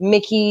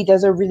Mickey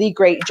does a really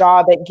great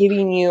job at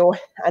giving you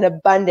an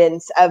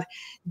abundance of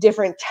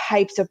different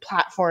types of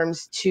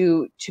platforms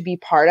to be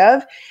part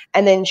of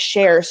and then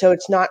share. So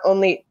it's not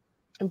only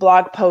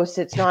blog posts,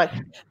 it's not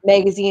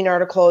magazine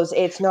articles,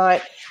 it's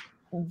not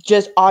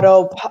just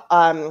audio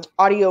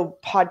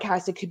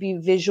podcasts. It could be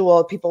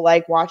visual. People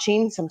like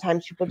watching.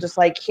 Sometimes people just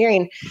like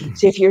hearing.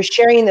 So if you're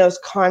sharing those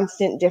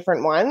constant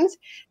different ones,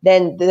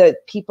 then the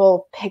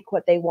people pick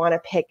what they want to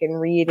pick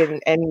and read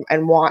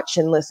and watch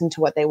and listen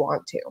to what they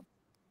want to.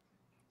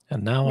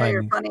 And now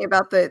you're funny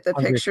about the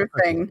picture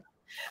thing.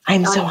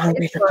 I'm so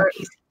hungry for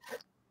cookies.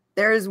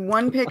 There is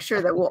one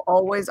picture that will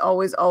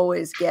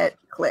always get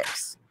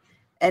clicks.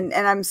 And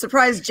I'm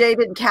surprised Jay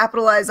didn't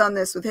capitalize on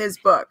this with his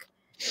book.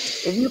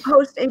 If you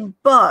post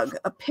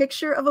a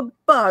picture of a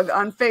bug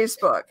on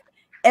Facebook,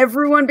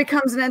 everyone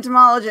becomes an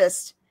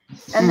entomologist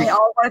and they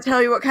all want to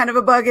tell you what kind of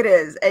a bug it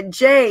is. And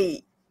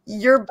Jay,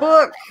 your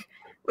book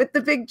with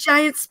the big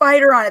giant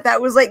spider on it, that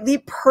was like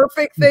the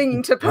perfect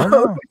thing to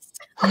post.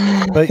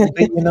 But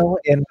you know,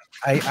 and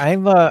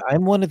I'm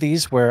one of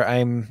these where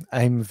I'm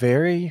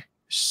very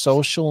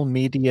social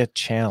media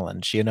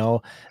challenge, you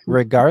know,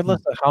 regardless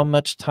of how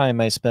much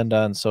time I spend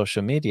on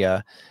social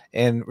media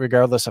and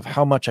regardless of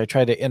how much I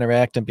try to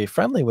interact and be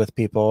friendly with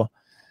people,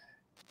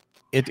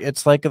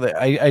 it's like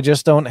I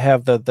just don't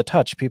have the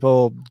touch.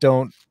 People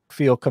don't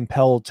feel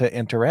compelled to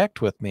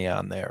interact with me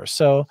on there.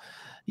 So,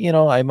 you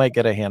know, I might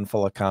get a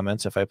handful of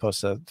comments if I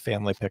post a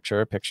family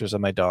picture or pictures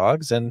of my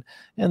dogs, and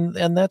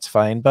that's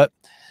fine. But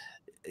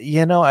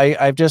you know,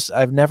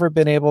 I've never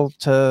been able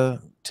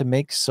to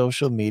make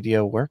social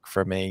media work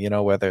for me, you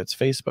know, whether it's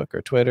Facebook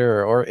or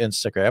Twitter or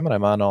Instagram, and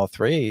I'm on all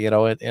three, you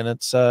know, and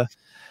it's, I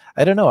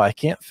don't know, I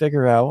can't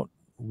figure out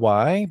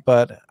why,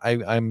 but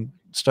I'm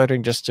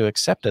starting just to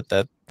accept it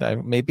that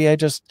maybe I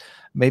just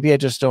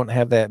don't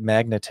have that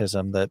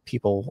magnetism that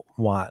people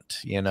want,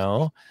 you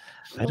know,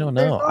 I don't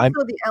know. There's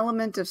also the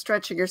element of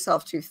stretching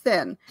yourself too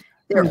thin.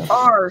 There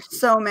are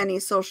so many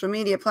social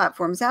media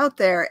platforms out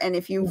there, and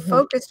if you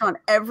focused on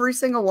every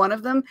single one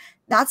of them,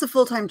 that's a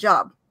full-time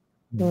job.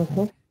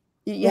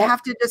 You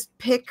have to just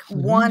pick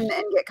one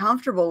and get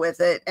comfortable with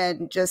it,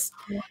 and just,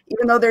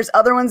 even though there's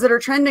other ones that are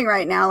trending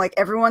right now, like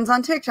everyone's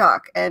on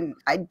TikTok, and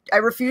I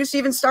refuse to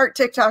even start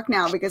TikTok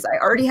now because I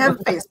already have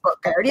Facebook,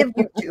 I already have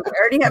YouTube, I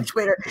already have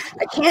Twitter.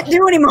 I can't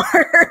do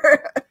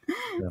anymore.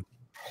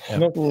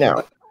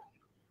 No,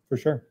 for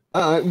sure.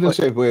 The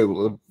same way.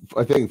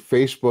 I think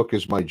Facebook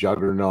is my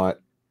juggernaut,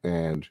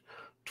 and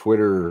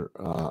Twitter,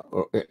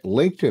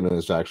 LinkedIn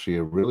is actually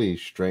a really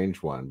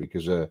strange one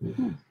because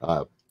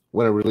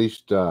when I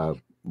released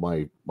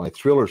my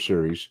thriller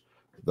series,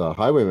 the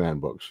Highwayman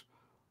books,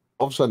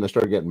 all of a sudden I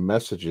started getting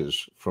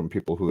messages from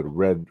people who had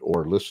read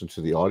or listened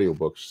to the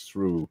audiobooks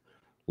through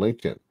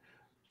LinkedIn.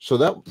 So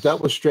that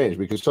was strange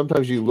because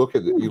sometimes you look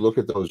at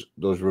those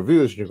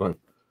reviews and you're going,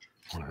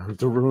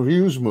 the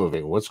review's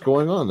moving. What's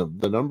going on?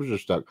 The numbers are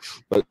stuck.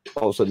 But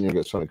all of a sudden you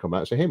get someone come out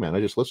and say, hey man,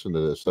 I just listened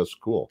to this. That's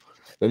cool.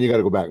 Then you got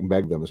to go back and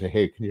beg them and say,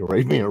 hey, can you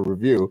write me a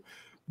review?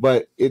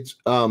 But it's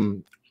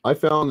I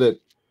found that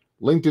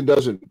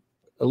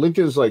LinkedIn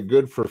is like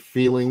good for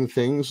feeling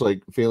things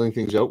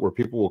out where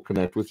people will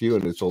connect with you.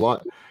 And it's a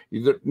lot.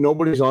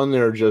 Nobody's on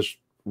there just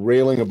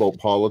railing about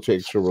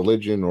politics or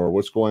religion or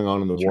what's going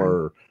on in the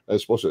war.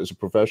 As opposed to, it's a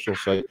professional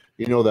site.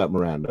 You know that,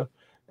 Miranda.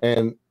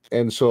 And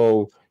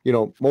so, you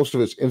know, most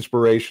of it's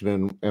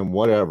inspiration and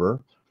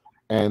whatever.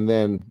 And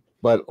then,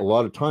 but a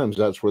lot of times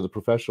that's where the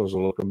professionals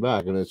are looking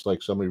back. And it's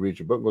like somebody reads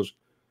your book and goes,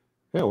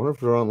 hey, I wonder if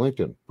they're on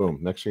LinkedIn. Boom.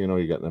 Next thing you know,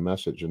 you're getting a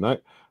message. And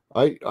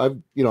I've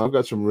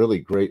got some really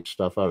great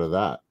stuff out of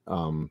that.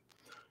 And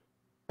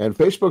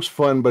Facebook's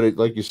fun, but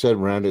like you said,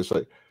 Miranda, it's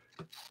like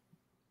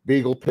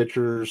Beagle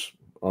pictures.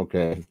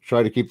 Okay.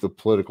 Try to keep the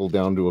political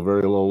down to a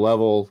very low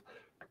level.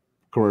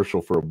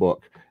 Commercial for a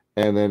book.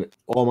 And then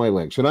all my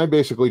links. And I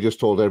basically just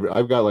told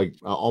I've got like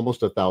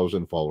almost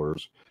 1,000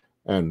 followers,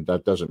 and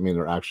that doesn't mean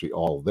they're actually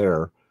all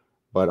there.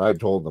 But I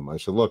told them, I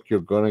said, look,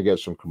 you're going to get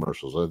some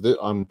commercials.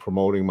 I'm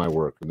promoting my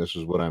work, and this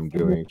is what I'm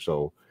doing.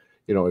 So,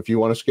 you know, if you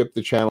want to skip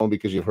the channel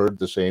because you've heard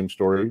the same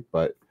story,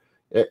 but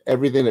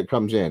everything that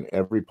comes in,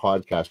 every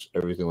podcast,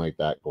 everything like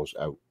that goes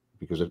out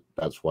because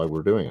that's why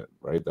we're doing it,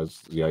 right?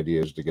 That's the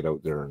idea, is to get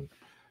out there and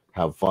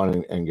have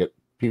fun and get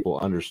people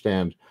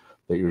understand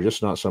that you're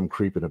just not some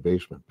creep in a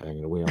basement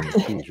banging away on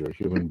the keys. You're a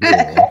human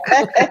being.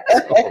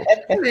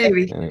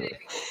 Maybe. Anyway.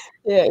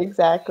 Yeah,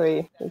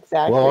 exactly.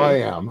 Well, I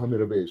am. I'm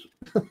in a basement.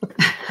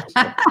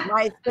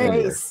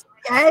 MySpace.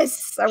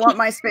 Yes, I want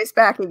MySpace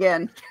back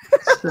again.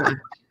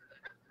 Sure.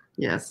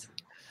 Yes.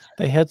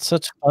 They had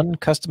such fun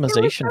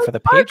customization for the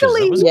pages.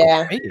 It was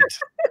great.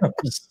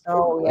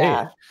 Oh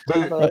yeah.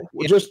 But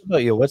just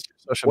about you, what's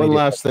your social one media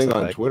last thing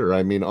on Twitter.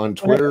 I mean, on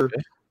Twitter,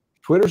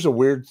 Twitter's a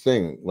weird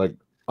thing. Like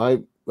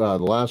the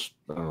last,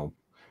 I don't know,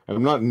 and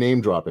I'm not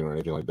name dropping or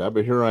anything like that,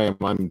 but here I am.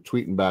 I'm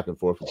tweeting back and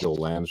forth with Joe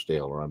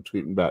Lansdale, or I'm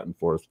tweeting back and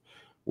forth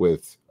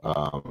with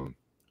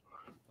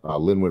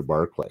Linwood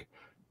Barclay.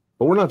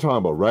 But we're not talking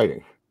about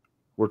writing.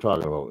 We're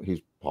talking about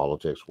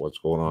politics, what's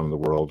going on in the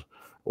world.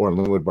 Or in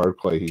Linwood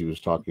Barclay, he was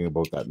talking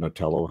about that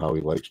Nutella, how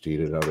he likes to eat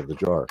it out of the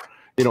jar.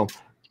 You know,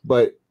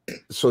 but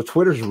so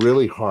Twitter's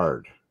really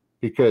hard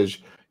because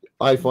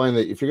I find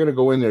that if you're going to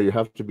go in there, you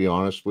have to be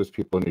honest with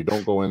people, and you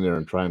don't go in there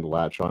and try and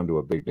latch onto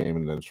a big name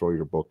and then throw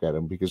your book at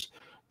them, because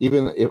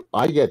even if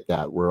I get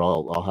that, where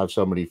I'll have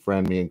somebody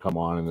friend me and come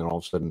on, and then all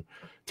of a sudden,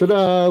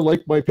 ta-da!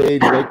 Like my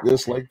page, like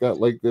this, like that,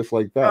 like this,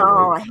 like that.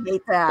 Oh, right? I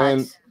hate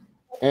that.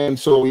 And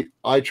so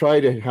I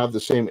try to have the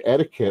same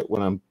etiquette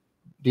when I'm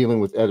dealing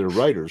with other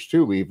writers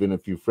too. Even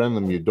if you friend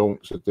them, you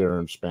don't sit there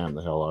and spam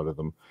the hell out of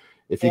them.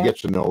 If you get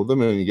to know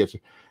them, and you get to,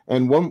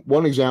 and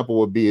one example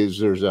would be is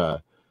there's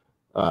a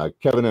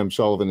Kevin M.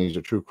 Sullivan. He's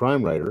a true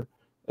crime writer,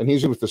 and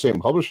he's with the same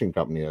publishing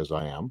company as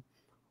I am,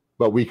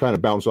 but we kind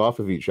of bounce off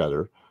of each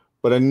other.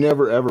 But I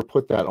never ever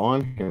put that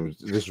on him.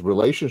 This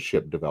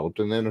relationship developed,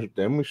 and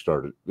then we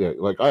started.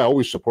 Like I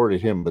always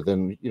supported him, but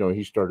then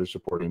he started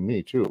supporting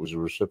me too. It was a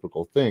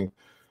reciprocal thing.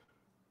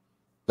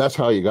 That's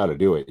how you got to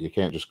do it. You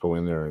can't just go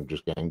in there and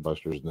just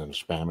gangbusters and then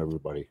spam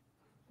everybody.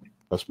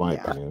 That's my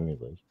opinion,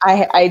 anyways.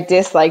 I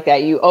dislike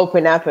that you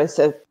open up as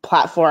a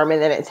platform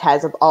and then it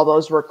has all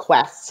those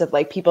requests of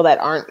like people that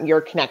aren't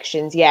your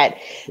connections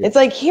yet. Yeah. It's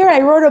like, here,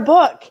 I wrote a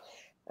book.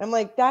 I'm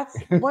like, that's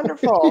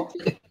wonderful.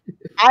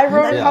 I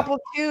wrote a couple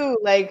too.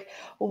 Like,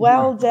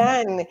 well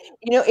done.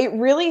 It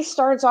really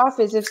starts off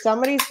as if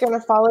somebody's going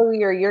to follow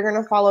you or you're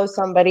going to follow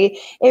somebody.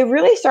 It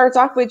really starts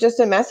off with just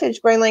a message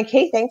going like,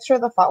 hey, thanks for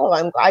the follow.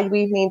 I'm glad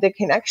we've made the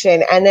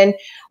connection. And then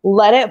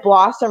let it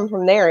blossom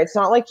from there. It's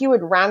not like you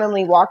would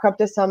randomly walk up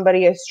to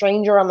somebody, a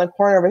stranger on the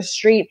corner of a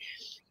street,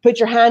 put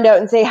your hand out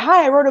and say,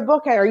 hi, I wrote a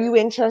book. Are you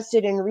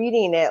interested in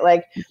reading it?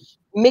 Like,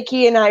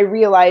 Mickey and I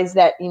realized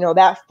that,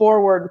 that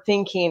forward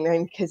thinking,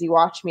 and because he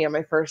watched me on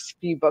my first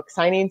few book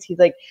signings, he's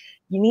like,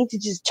 you need to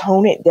just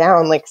tone it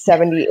down like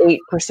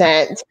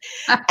 78%.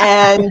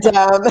 And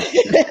I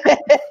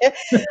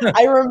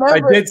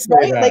remember,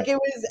 like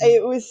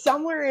it was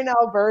somewhere in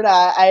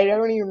Alberta. I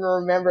don't even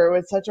remember. It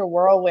was such a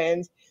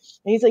whirlwind.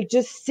 And he's like,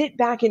 just sit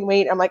back and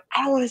wait. I'm like,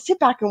 I don't want to sit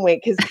back and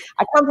wait because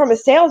I come from a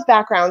sales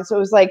background. So it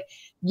was like,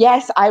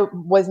 yes, I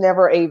was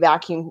never a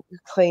vacuum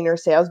cleaner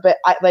sales, but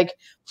I like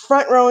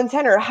front row and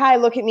center. Hi,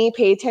 look at me,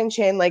 pay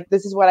attention. Like,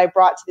 this is what I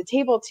brought to the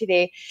table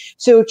today.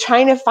 So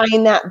trying to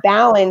find that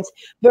balance.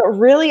 But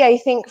really, I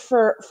think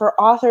for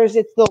authors,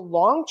 it's the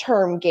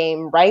long-term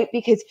game, right?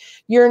 Because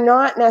we're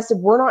not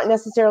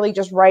necessarily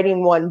just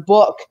writing one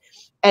book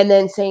and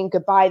then saying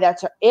goodbye,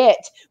 that's it.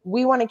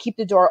 We want to keep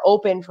the door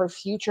open for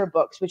future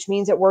books, which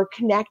means that we're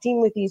connecting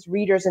with these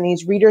readers, and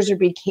these readers are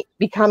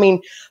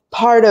becoming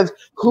part of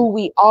who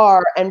we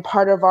are and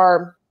part of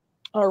our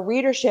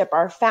readership,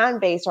 our fan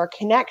base, our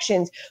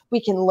connections.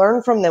 We can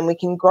learn from them. We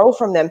can grow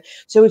from them.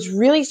 So it's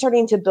really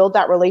starting to build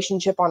that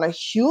relationship on a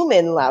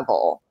human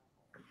level,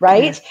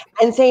 right?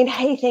 And saying,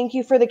 hey, thank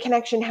you for the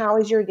connection. How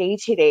is your day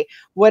today?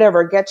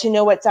 Whatever, get to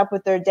know what's up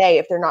with their day.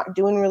 If they're not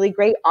doing really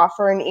great,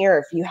 offer an ear.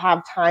 If you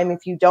have time,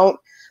 if you don't,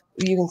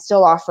 you can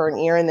still offer an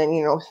ear and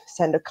then,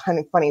 send a kind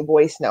of funny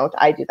voice note.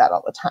 I do that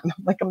all the time.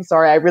 I'm like, I'm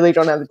sorry, I really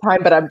don't have the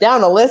time, but I'm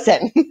down to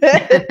listen.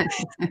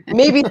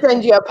 Maybe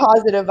send you a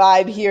positive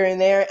vibe here and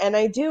there. And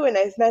I do. And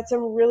I've met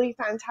some really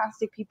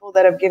fantastic people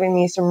that have given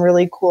me some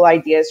really cool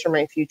ideas for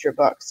my future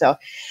books. So I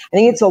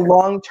think it's a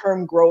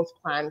long-term growth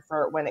plan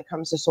for when it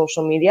comes to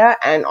social media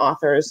and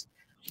authors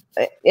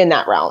in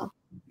that realm.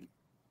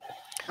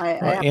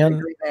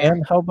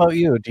 And how about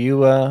you? Do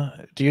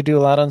you do a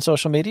lot on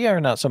social media or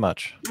not so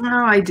much?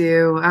 Oh, I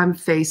do. I'm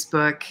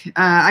Facebook.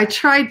 I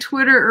tried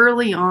Twitter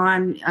early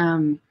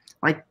on,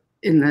 like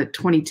in the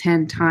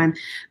 2010 time,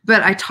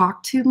 but I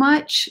talked too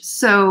much.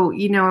 So,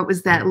 it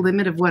was that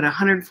limit of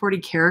 140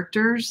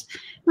 characters.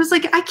 It was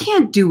like, I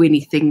can't do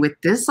anything with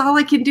this. All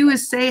I can do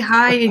is say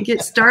hi and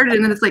get started,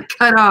 and then it's like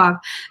cut off.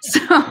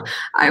 So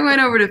I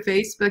went over to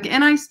Facebook,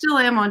 and I still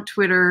am on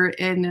Twitter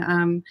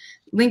and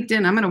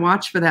LinkedIn. I'm going to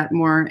watch for that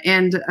more.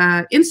 And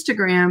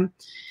Instagram,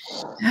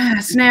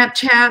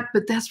 Snapchat,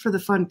 but that's for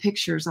the fun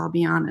pictures, I'll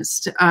be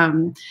honest.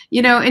 And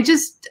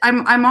just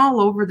I'm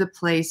all over the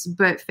place,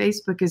 but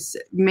Facebook is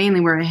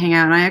mainly where I hang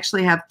out. And I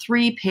actually have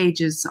 3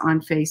 pages on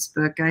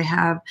Facebook. I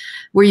have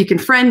where you can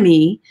friend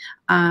me,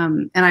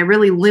 and I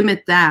really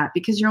limit that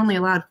because you're only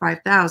allowed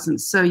 5,000.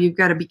 So you've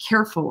got to be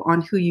careful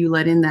on who you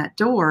let in that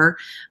door.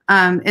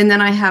 And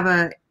then I have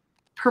a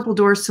Purple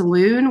Door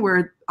Saloon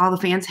where all the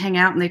fans hang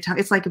out and they talk.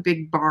 It's like a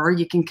big bar.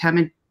 You can come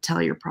and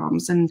tell your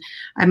problems, and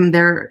I'm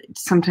there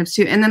sometimes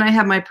too. And then I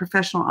have my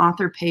professional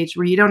author page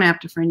where you don't have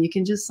to friend. You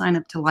can just sign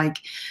up to like.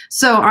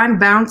 So I'm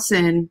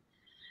bouncing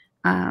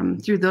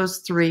through those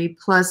 3.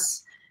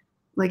 Plus,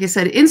 like I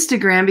said,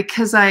 Instagram,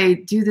 because I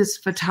do this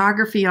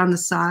photography on the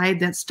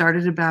side that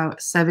started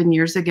about 7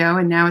 years ago,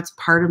 and now it's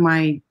part of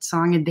my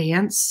song and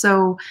dance.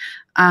 So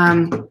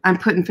I'm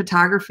putting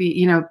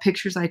photography,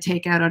 pictures I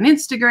take out on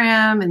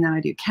Instagram, and then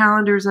I do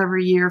calendars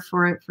every year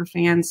for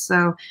fans.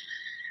 So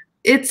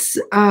it's,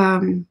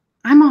 I'm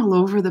all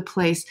over the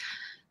place,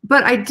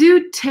 but I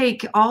do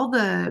take all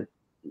the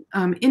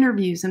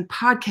interviews and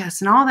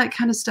podcasts and all that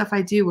kind of stuff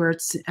I do where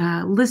it's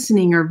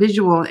listening or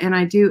visual. And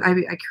I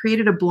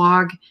created a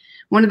blog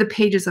one of the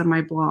pages on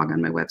my blog,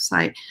 on my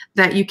website,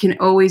 that you can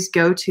always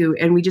go to,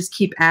 and we just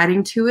keep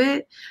adding to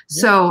it.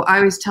 Yeah. So I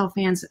always tell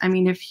fans, I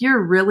mean, if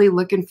you're really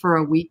looking for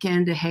a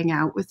weekend to hang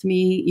out with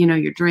me, you know,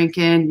 you're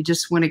drinking, you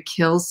just want to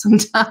kill some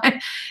time,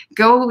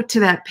 go to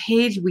that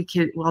page.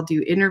 We'll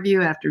do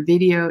interview after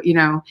video, you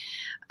know,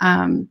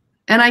 and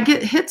I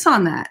get hits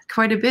on that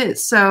quite a bit.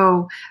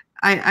 So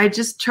I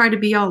just try to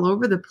be all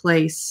over the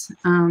place.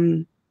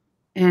 And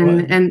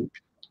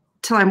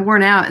till I'm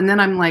worn out. And then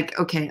I'm like,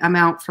 okay, I'm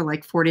out for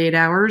like 48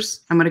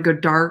 hours. I'm going to go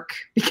dark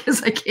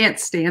because I can't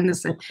stand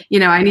this. You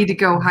know, I need to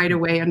go hide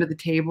away under the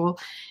table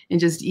and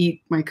just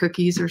eat my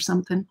cookies or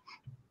something.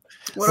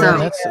 So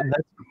that's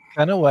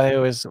kind of why I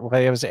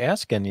was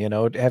asking, you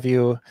know, have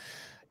you,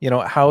 you know,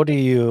 how do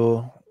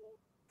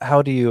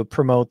you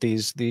promote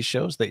these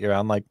shows that you're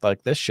on,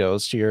 like this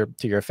shows to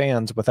your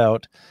fans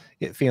without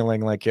it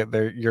feeling like you're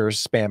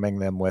spamming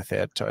them with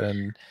it?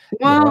 And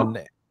well, you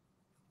know,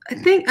 I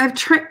think I've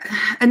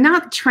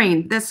not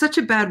trained. That's such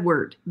a bad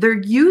word.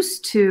 They're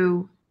used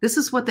to, this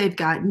is what they've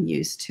gotten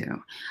used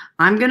to.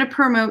 I'm going to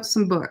promote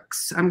some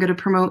books. I'm going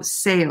to promote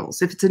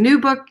sales. If it's a new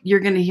book, you're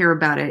going to hear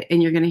about it,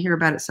 and you're going to hear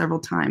about it several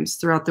times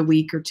throughout the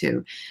week or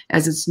two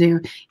as it's new.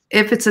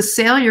 If it's a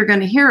sale, you're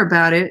going to hear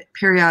about it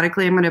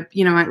periodically. I'm going to,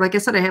 you know, like I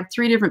said, I have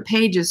 3 different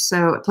pages,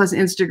 so plus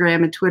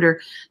Instagram and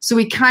Twitter. So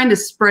we kind of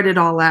spread it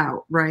all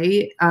out,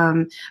 right?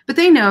 But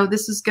they know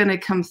this is going to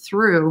come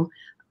through.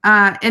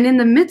 And in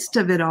the midst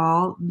of it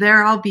all,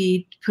 there I'll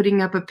be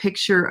putting up a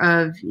picture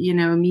of, you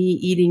know, me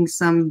eating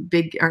some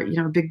big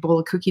bowl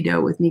of cookie dough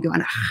with me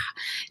going,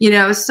 you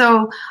know.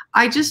 So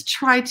I just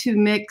try to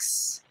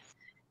mix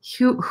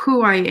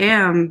who I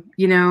am,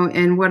 you know,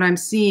 and what I'm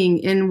seeing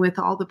in with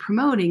all the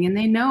promoting. And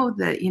they know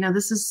that, you know,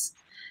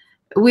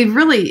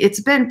 it's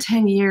been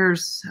 10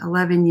 years,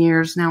 11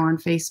 years now on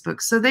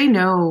Facebook. So they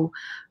know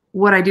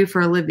what I do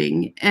for a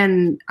living.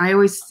 And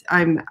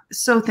I'm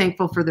so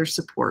thankful for their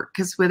support,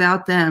 because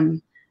without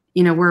them,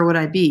 you know, where would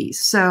I be?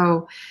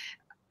 So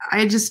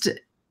I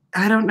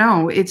don't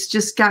know. It's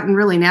just gotten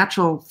really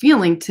natural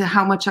feeling to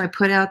how much I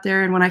put out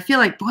there. And when I feel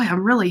like, boy,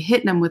 I'm really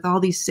hitting them with all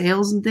these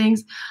sales and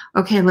things,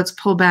 okay, let's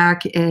pull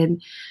back. And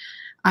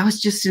I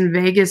was just in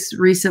Vegas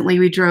recently.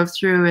 We drove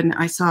through and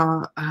I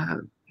saw,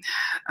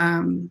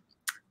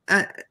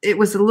 it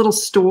was a little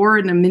store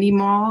in a mini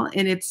mall,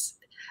 and it's,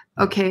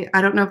 okay,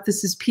 I don't know if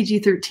this is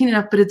PG-13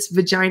 enough, but it's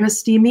vagina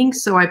steaming.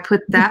 So I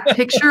put that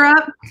picture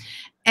up,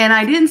 and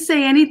I didn't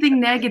say anything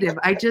negative.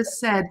 I just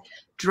said,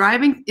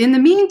 driving in the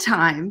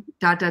meantime, ...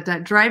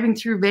 driving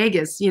through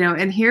Vegas, you know,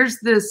 and here's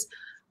this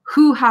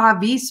hoo-ha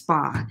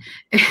V-spa.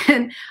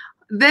 And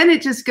then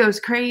it just goes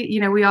crazy. You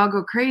know, we all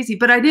go crazy,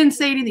 but I didn't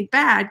say anything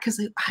bad because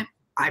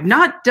I've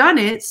not done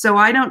it. So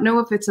I don't know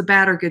if it's a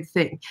bad or good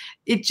thing.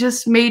 It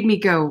just made me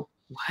go,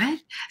 what?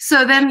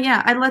 So then,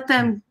 yeah, I let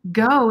them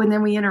go, and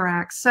then we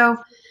interact. So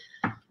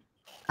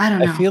I don't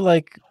know. I feel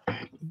like,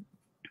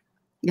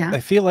 yeah,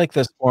 I feel like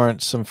this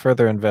warrants some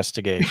further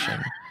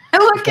investigation. I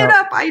looked it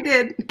up. I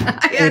did.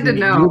 I had to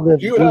know.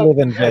 You live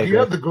in Vegas. Do you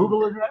have the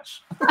Google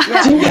address?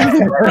 Yeah.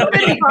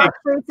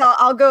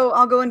 I'll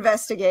go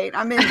investigate.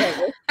 I'm in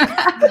Vegas.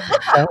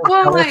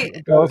 Well, my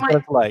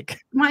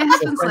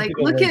husband's like,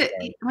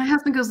 my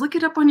husband goes, look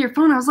it up on your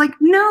phone. I was like,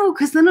 no,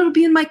 because then it'll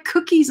be in my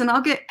cookies and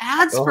I'll get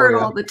ads for it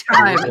all the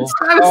time. And so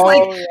I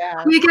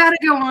was we got to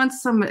go on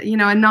some, you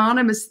know,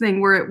 anonymous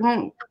thing where it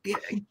won't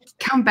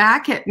come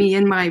back at me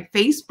in my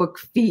Facebook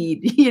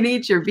feed. You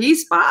need your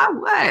V-Spa?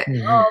 What?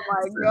 Oh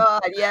my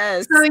God,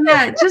 yes. So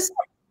yeah,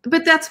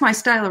 but that's my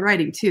style of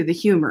writing too, the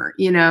humor,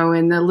 you know,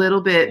 and the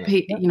little bit,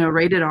 you know,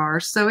 rated R.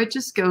 So it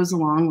just goes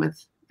along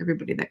with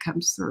everybody that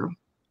comes through.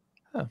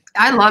 Huh.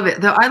 I love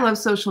it though. I love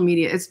social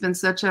media. It's been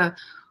such a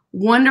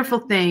wonderful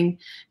thing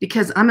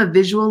because I'm a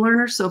visual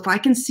learner. So if I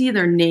can see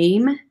their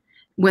name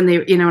when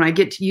they, you know, and I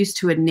get used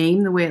to a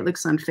name, the way it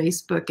looks on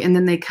Facebook, and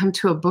then they come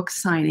to a book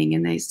signing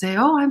and they say,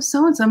 oh, I'm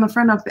so-and-so, I'm a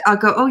friend of, I'll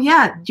go, oh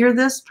yeah, you're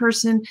this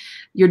person.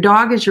 Your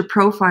dog is your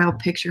profile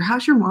picture.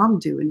 How's your mom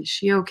doing? Is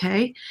she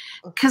okay?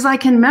 Because I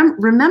can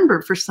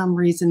remember for some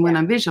reason when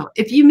I'm visual.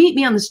 If you meet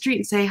me on the street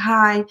and say,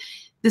 hi,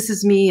 this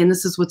is me and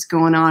this is what's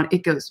going on,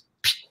 it goes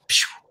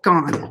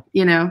gone,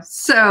 you know?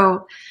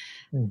 So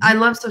I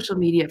love social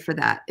media for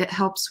that. It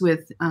helps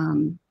with,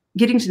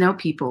 getting to know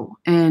people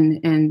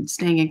and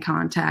staying in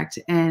contact.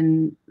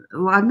 And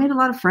I've made a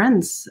lot of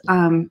friends.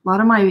 A lot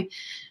of my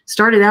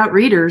started out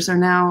readers are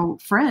now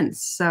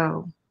friends.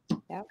 So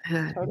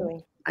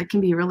totally. I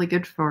can be really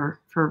good for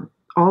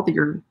all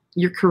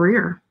your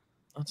career.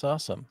 That's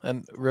awesome.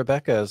 And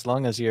Rebecca, as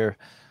long as you're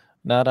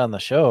not on the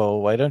show,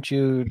 why don't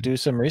you do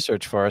some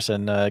research for us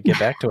and get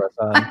back to us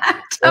on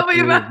tell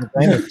me about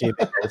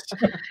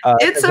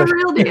it's a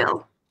real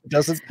deal. It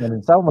doesn't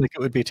sound like it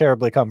would be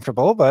terribly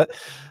comfortable, but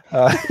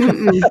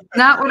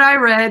not what I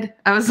read.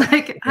 I was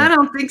like, I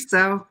don't think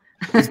so.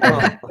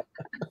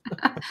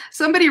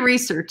 Somebody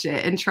research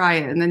it and try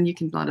it, and then you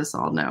can let us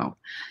all know.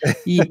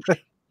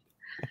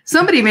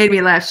 Somebody made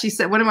me laugh. She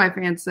said, one of my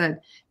fans said,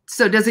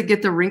 so does it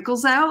get the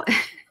wrinkles out?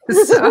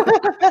 So,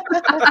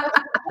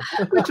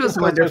 which was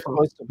wonderful.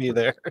 Supposed to be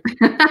there.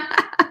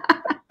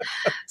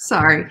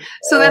 Sorry.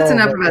 So that's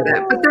enough about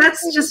that. But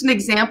that's just an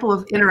example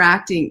of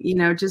interacting, you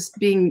know, just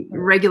being a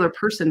regular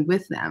person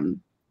with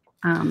them.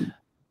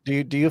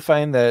 Do you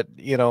find that,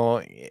 you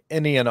know,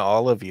 any and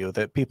all of you,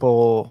 that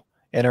people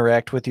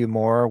interact with you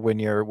more when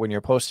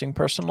you're posting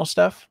personal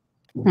stuff?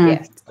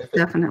 Yes,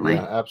 definitely.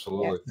 Yeah,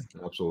 absolutely. Yes.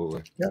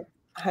 Absolutely. Yeah.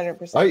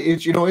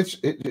 100%. You know, it's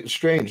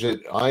strange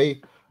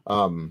that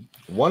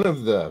one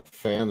of the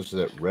fans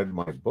that read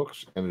my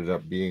books ended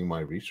up being my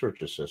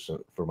research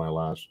assistant for my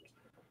last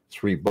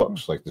 3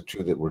 books, like the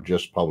 2 that were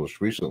just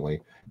published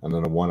recently, and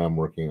then the one I'm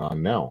working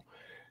on now.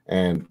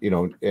 And, you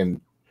know, and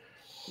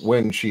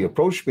when she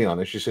approached me on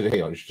it, she said,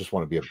 "Hey, I just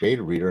want to be a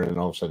beta reader." And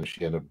all of a sudden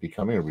she ended up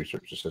becoming a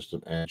research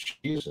assistant, and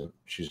she's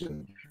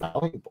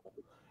invaluable.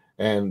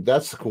 And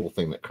that's the cool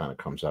thing that kind of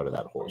comes out of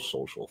that whole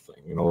social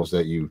thing, you know, is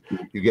that you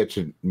get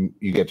to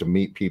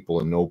meet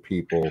people and know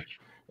people,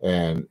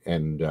 and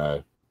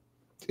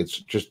it's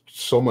just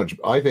so much,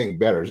 I think,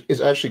 better.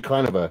 It's actually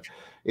kind of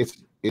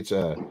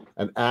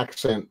an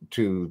accent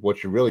to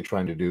what you're really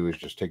trying to do, is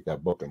just take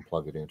that book and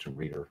plug it into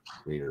reader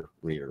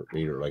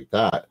like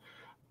that.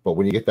 But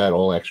when you get that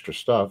all extra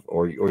stuff,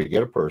 or you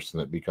get a person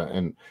that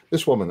and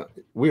this woman,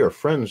 we are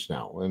friends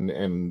now,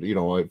 and you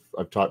know,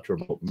 I've talked to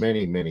her about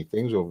many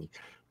things over.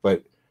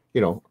 But,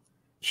 you know,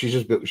 she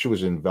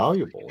was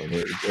invaluable,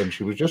 and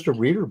she was just a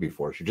reader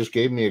before. She just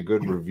gave me a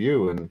good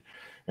review, and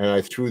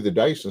I threw the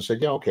dice and said,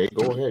 "Yeah, okay,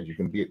 go ahead. You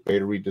can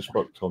beta read this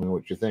book. Tell me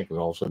what you think." And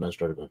all of a sudden, I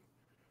started going,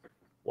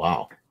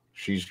 "Wow,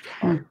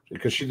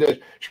 because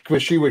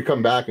she would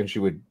come back and she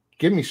would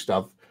give me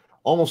stuff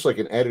almost like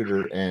an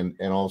editor, and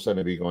all of a sudden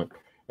I'd be going,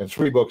 and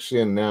 3 books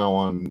in now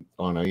on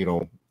a, you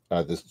know,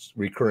 this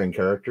recurring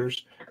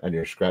characters, and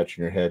you're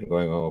scratching your head and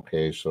going, "Oh,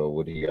 okay, so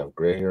would he have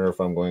gray hair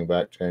if I'm going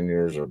back 10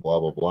 years or blah,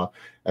 blah, blah."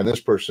 And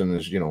this person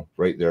is, you know,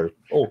 right there.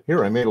 "Oh,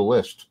 here, I made a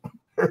list."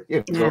 There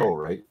you go,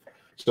 right?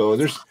 So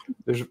there's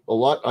a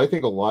lot, I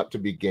think, a lot to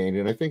be gained.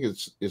 And I think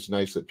it's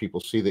nice that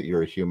people see that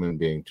you're a human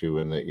being too,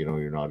 and that, you know,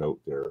 you're not out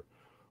there,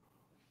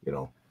 you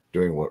know,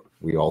 doing what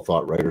we all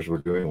thought writers were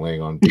doing,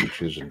 laying on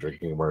beaches and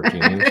drinking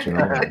martinis, you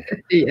know.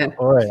 Yeah.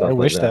 Boy, I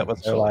wish that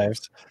was their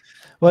lives.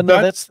 Well,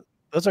 no,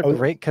 those are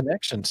great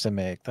connections to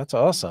make. That's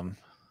awesome.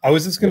 I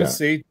was just going to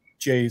say,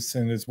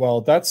 Jason, as well,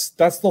 that's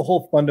the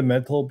whole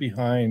fundamental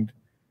behind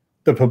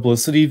the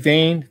publicity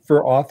vein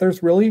for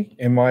authors, really,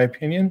 in my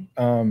opinion.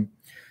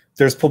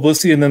 There's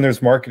publicity and then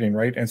there's marketing,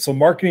 right? And so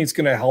marketing is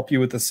going to help you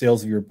with the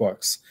sales of your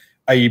books,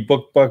 i.e.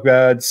 book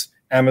ads,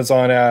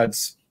 Amazon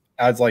ads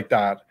like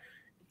that.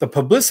 The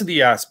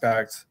publicity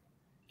aspect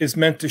is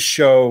meant to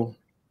show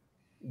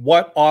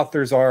what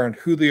authors are and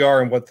who they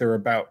are and what they're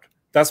about.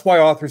 That's why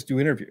authors do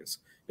interviews.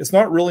 It's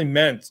not really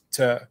meant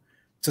to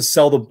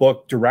sell the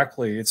book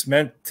directly. It's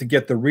meant to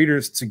get the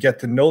readers to get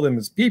to know them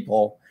as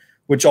people,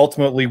 which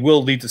ultimately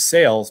will lead to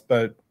sales.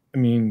 But I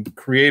mean,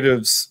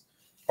 creatives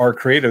are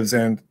creatives,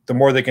 and the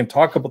more they can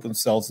talk about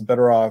themselves, the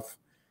better off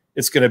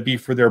it's going to be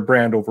for their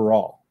brand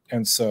overall.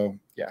 And so,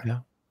 yeah.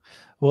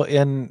 Well,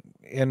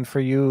 and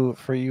for you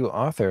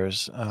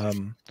authors,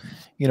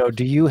 you know,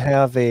 do you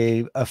have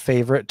a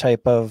favorite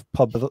type of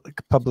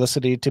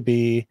publicity to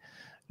be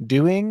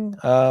doing?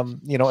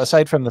 You know,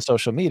 aside from the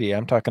social media,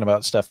 I'm talking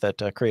about stuff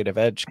that Creative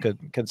Edge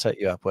could set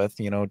you up with.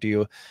 You know,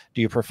 do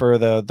you prefer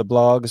the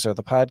blogs or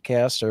the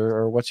podcasts,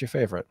 or what's your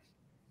favorite?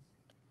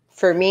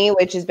 For me,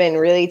 which has been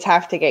really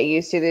tough to get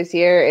used to this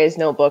year, is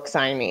no book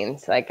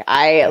signings. Like,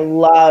 I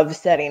love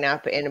setting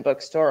up in a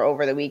bookstore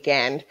over the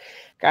weekend,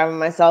 grabbing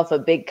myself a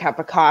big cup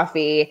of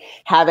coffee,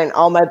 having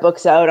all my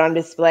books out on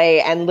display,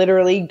 and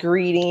literally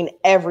greeting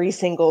every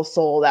single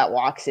soul that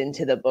walks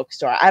into the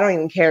bookstore. I don't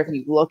even care if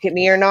you look at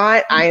me or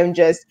not. I am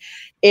just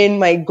in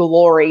my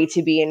glory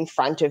to be in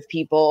front of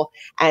people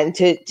and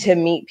to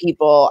meet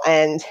people.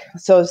 And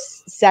so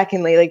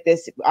secondly, like,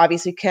 this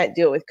obviously can't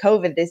do it with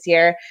COVID this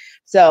year.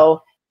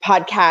 So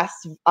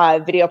podcasts,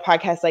 video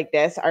podcasts like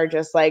this are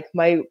just like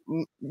the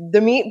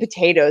meat and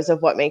potatoes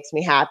of what makes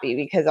me happy,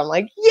 because I'm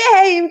like,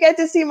 yay, you get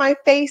to see my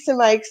face and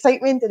my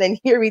excitement and then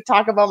hear me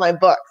talk about my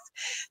books.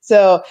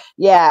 So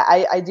yeah,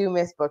 I do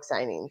miss book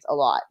signings a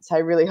lot. So I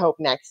really hope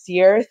next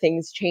year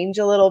things change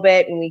a little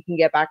bit and we can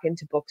get back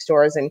into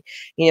bookstores and,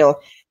 you know,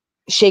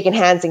 shaking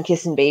hands and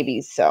kissing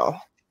babies. So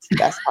it's the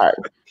best part.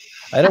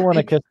 I don't want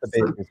to kiss the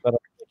babies, but I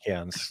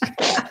can.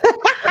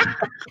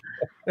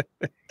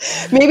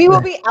 Maybe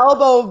we'll be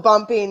elbow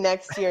bumping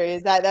next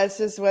year. That's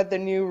just what the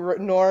new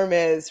norm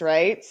is,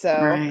 right?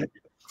 So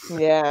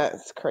yeah,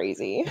 it's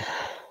crazy.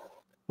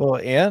 Well,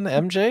 Anne,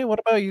 MJ, what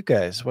about you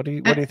guys? What do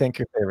you think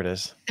your favorite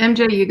is?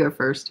 MJ, you go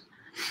first.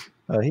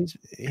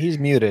 He's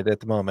muted at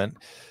the moment.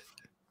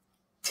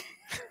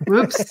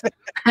 Whoops.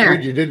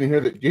 Dude, you didn't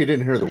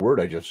hear the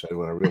word I just said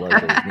when I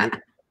realized I was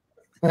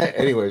muted.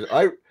 Anyways,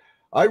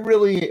 I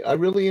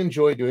really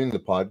enjoy doing the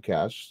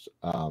podcasts.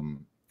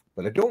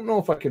 But I don't know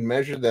if I can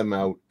measure them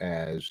out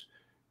as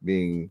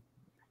being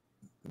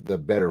the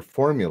better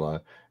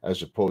formula,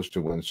 as opposed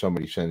to when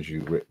somebody sends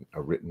you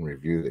a written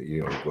review that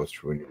you go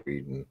through and you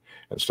read and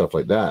stuff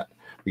like that.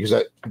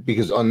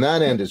 Because on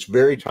that end, it's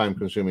very time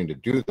consuming to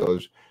do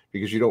those,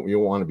 because you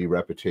want to be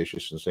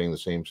repetitious and saying the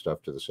same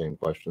stuff to the same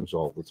questions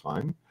all the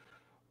time.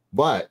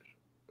 But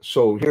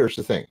so here's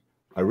the thing.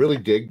 I really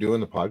dig doing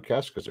the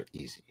podcast because they're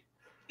easy.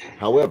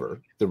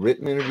 However, the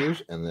written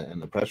interviews and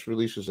the press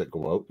releases that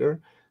go out there,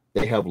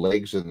 they have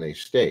legs and they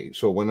stay.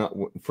 So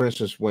for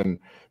instance, when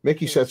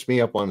Mickey sets me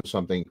up on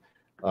something,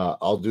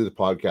 I'll do the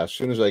podcast. As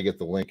soon as I get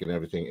the link and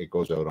everything, it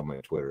goes out on my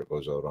Twitter, it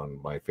goes out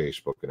on my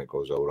Facebook, and it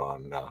goes out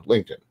on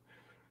LinkedIn.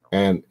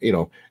 And,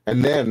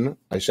 and then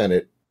I send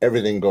it,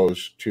 everything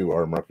goes to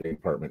our marketing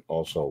department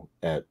also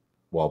at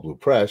Wild Blue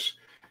Press.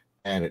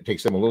 And it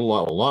takes them a little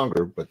while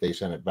longer, but they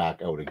send it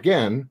back out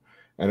again.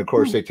 And of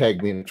course, they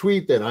tag me in a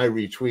tweet, then I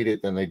retweet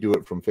it, then they do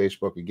it from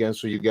Facebook again.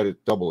 So you get a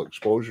double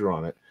exposure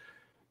on it.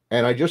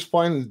 And I just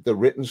find that the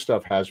written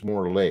stuff has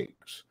more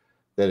legs,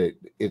 that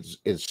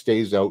it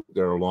stays out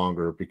there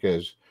longer,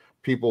 because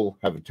people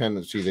have a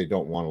tendency, they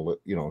don't want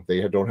to,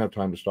 they don't have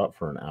time to stop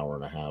for an hour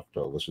and a half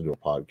to listen to a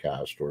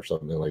podcast or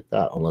something like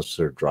that, unless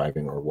they're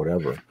driving or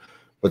whatever.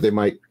 But they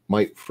might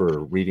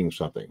for reading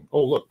something.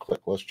 Oh, look,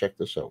 click, let's check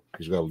this out.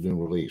 He's got a new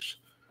release,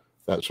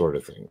 that sort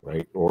of thing,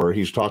 right? Or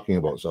he's talking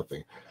about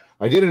something.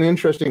 I did an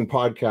interesting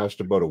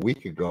podcast about a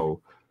week ago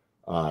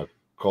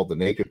called The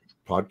Naked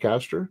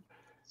Podcaster.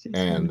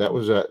 And that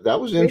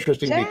was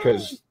interesting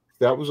because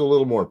that was a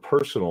little more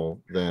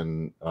personal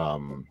than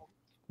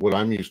what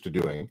I'm used to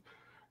doing.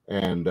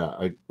 And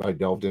I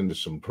delved into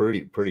some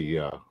pretty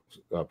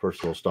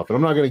personal stuff. And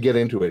I'm not going to get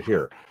into it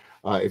here.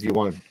 If you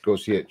want to go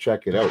see it,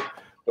 check it out.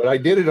 But I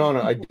did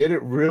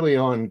it really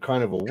on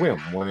kind of a whim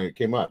when it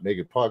came out,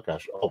 Naked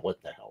Podcast. Oh,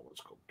 what the hell? Let's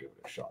go give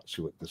it a shot,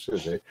 see what this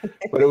is.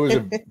 But it was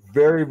a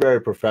very,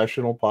 very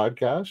professional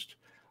podcast.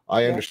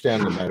 I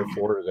understand the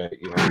metaphor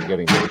that, you're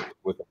getting naked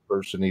with a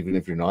person, even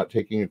if you're not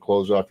taking your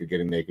clothes off, you're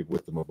getting naked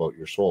with them about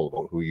your soul,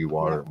 about who you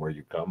are and where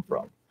you come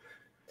from.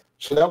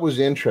 So that was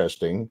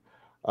interesting.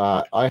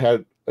 I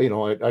had, I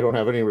don't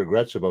have any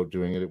regrets about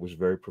doing it. It was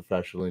very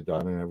professionally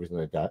done and everything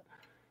like that.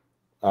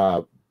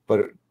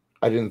 But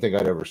I didn't think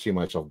I'd ever see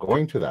myself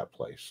going to that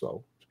place,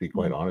 though, to be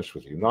quite honest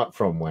with you. Not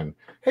from when,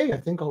 hey, I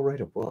think I'll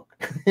write a book,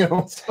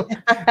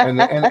 and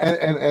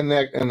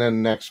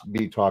then next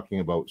be talking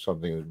about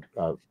something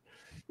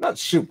not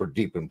super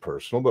deep and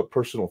personal, but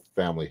personal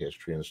family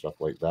history and stuff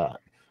like that.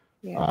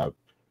 Yeah.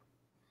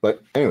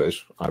 But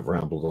anyways, I've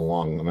rambled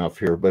along enough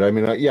here. But I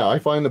mean, I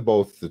find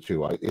the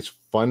two. It's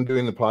fun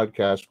doing the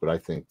podcast, but I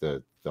think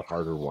that the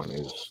harder one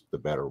is the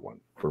better one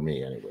for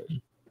me, anyways.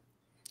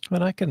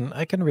 Well, I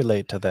can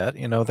relate to that.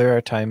 There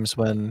are times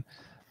when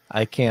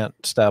I can't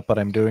stop what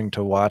I'm doing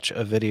to watch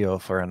a video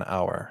for an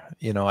hour.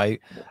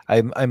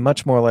 I'm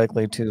much more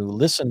likely to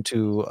listen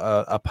to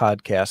a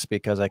podcast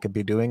because I could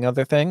be doing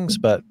other things.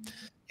 But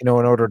in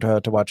order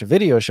to watch a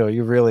video show,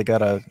 you really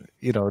gotta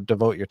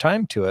devote your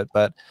time to it.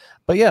 But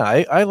yeah,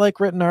 I like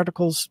written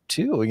articles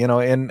too.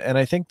 And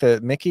I think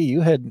that Mickey,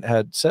 you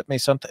had set me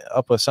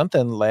up with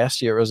something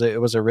last year. It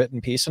was a written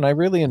piece, and I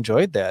really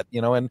enjoyed that.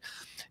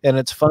 And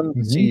it's fun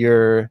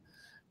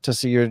to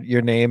see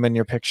your name and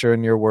your picture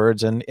and your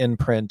words in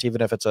print,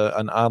 even if it's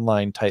an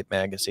online type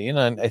magazine.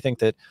 And I think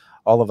that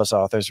all of us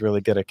authors really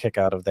get a kick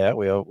out of that.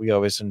 We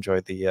always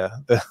enjoy the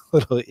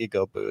little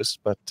ego boost.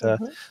 But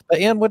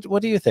Anne,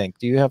 what do you think?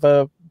 Do you have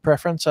a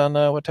preference on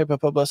what type of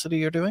publicity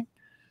you're doing?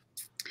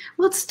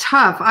 Well, it's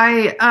tough.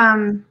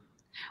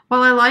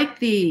 Well, I like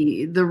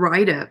the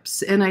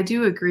write-ups, and I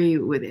do agree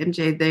with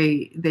MJ.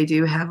 They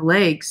do have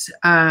legs,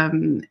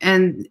 and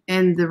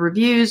the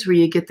reviews where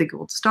you get the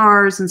gold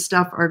stars and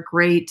stuff are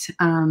great,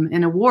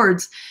 and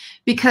awards,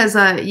 because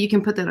you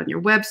can put that on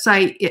your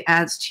website. It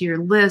adds to your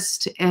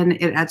list, and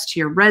it adds to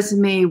your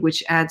resume,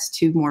 which adds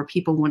to more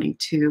people wanting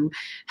to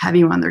have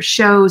you on their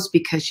shows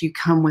because you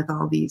come with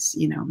all these,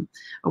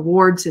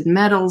 awards and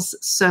medals.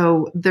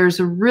 So there's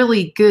a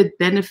really good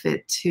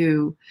benefit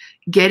to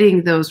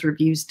getting those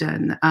reviews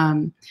done.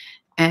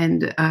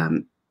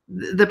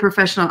 The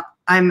professional,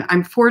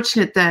 I'm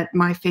fortunate that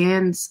my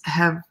fans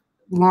have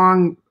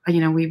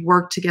we've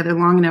worked together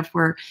long enough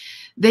where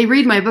they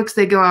read my books,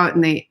 they go out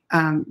and they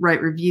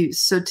write reviews.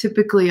 So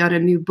typically on a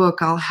new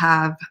book, I'll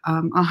have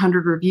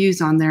 100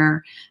 reviews on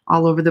there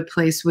all over the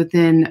place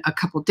within a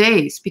couple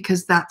days,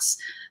 because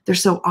they're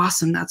so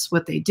awesome. That's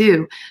what they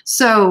do.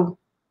 So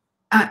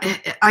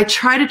I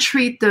try to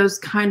treat those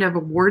kind of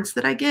awards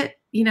that I get,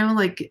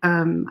 like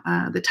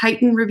the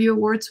Titan Review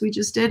Awards we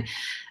just did,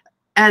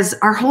 as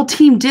our whole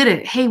team did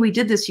it. Hey, we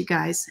did this, you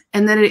guys.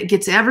 And then it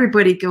gets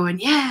everybody going,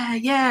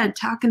 yeah, and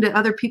talking to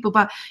other people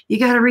about, you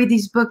got to read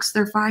these books.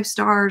 They're 5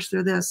 stars.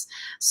 They're this.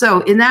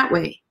 So in that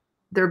way,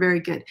 they're very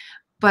good.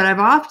 But I've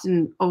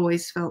often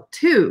always felt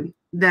too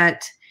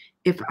that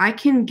if I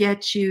can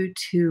get you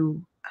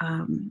to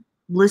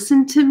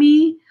listen to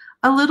me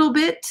a little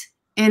bit,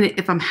 and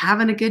if I'm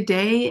having a good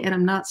day and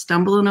I'm not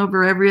stumbling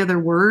over every other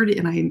word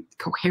and I'm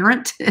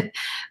coherent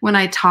when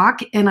I talk,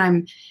 and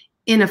I'm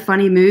in a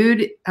funny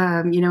mood,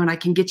 you know, and I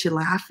can get you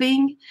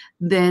laughing,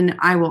 then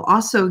I will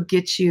also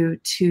get you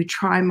to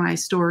try my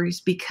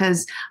stories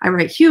because I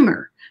write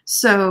humor.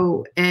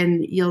 So,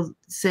 and you'll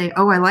say,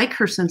 oh, I like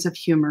her sense of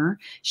humor.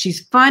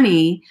 She's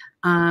funny.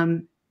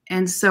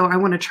 And so I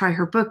want to try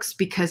her books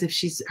because if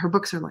her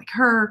books are like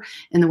her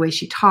and the way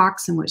she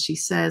talks and what she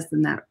says,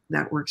 then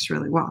that works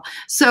really well.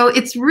 So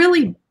it's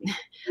really,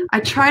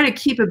 I try to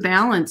keep a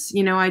balance.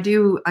 You know, I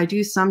do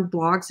some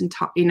blogs and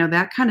talk, you know,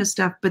 that kind of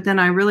stuff. But then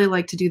I really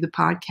like to do the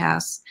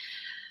podcasts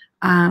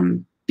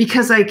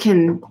because I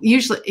can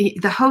usually,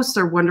 the hosts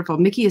are wonderful.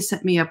 Mickey has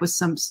set me up with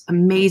some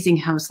amazing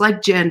hosts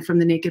like Jen from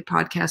the Naked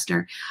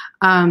Podcaster.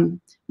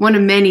 One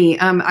of many.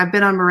 I've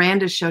been on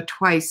Miranda's show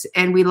twice,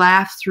 and we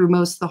laugh through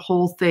most of the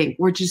whole thing.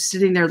 We're just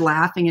sitting there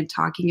laughing and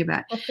talking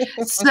about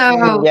it.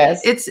 So yes.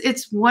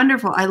 It's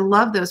wonderful. I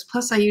love those.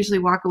 Plus, I usually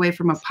walk away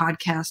from a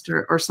podcast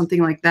or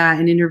something like that,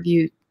 an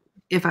interview,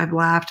 if I've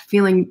laughed,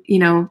 feeling, you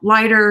know,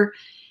 lighter,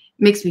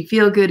 makes me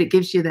feel good. It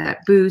gives you that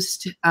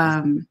boost.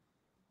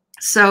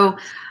 So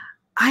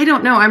I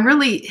don't know.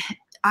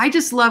 I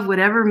just love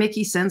whatever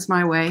Mickey sends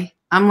my way.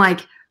 I'm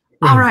like,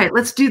 all right,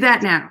 let's do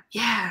that now.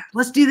 Yeah,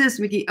 let's do this,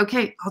 Mickey.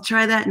 Okay, I'll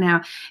try that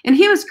now. And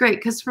he was great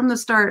because from the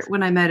start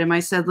when I met him, I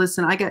said,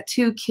 listen, I got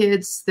 2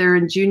 kids. They're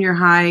in junior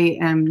high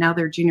and now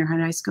they're junior high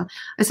and high school.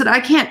 I said,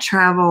 I can't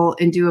travel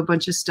and do a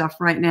bunch of stuff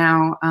right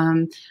now.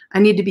 I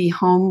need to be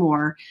home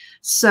more.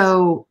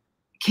 So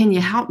can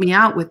you help me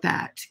out with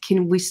that?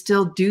 Can we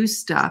still do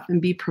stuff and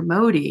be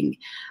promoting?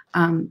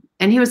 And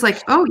he was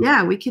like, oh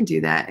yeah, we can do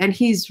that. And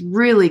he's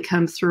really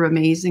come through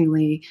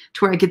amazingly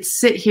to where I could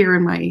sit here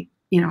in my,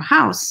 you know,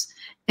 house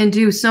and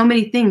do so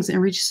many things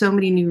and reach so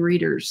many new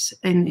readers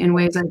in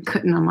ways I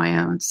couldn't on my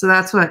own. So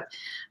that's what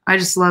I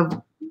just love.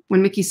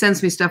 When Mickey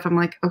sends me stuff, I'm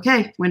like,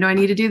 okay, when do I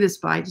need to do this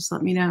by? Just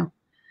let me know.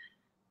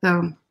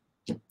 So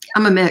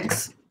I'm a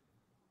mix.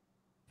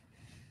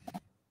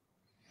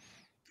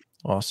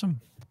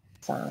 Awesome.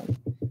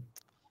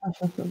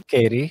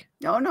 Katie.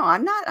 No,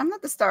 I'm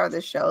not the star of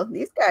this show.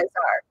 These guys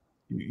are.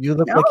 You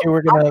look like you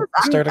were going to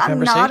start a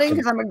conversation. I'm nodding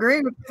because I'm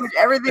agreeing with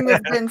everything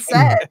that's been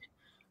said.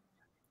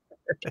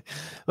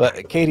 Well,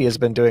 Katie has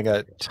been doing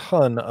a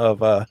ton of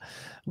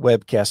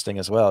webcasting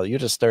as well. You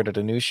just started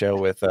a new show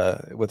with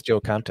Joe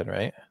Compton,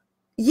 right?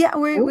 Yeah,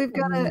 we've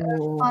got a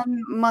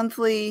fun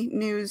monthly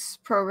news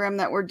program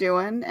that we're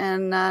doing,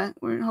 and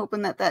we're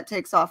hoping that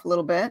takes off a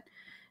little bit.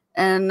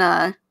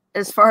 And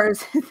as far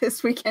as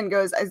this weekend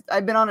goes,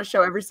 I've been on a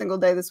show every single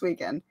day this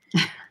weekend,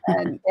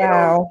 and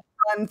wow,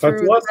 run through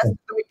the rest of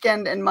the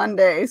weekend and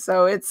Monday.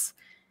 So it's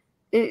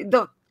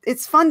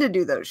fun to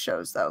do those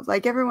shows, though.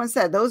 Like everyone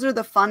said, those are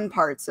the fun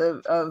parts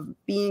of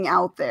being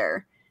out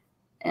there.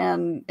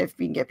 And if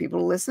we can get people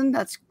to listen,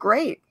 that's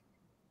great.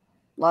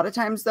 A lot of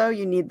times, though,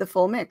 you need the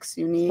full mix.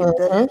 You need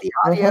the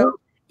audio,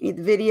 you need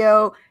the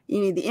video, you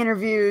need the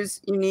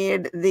interviews, you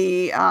need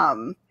the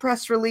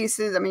press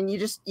releases. I mean,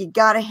 you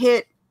got to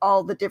hit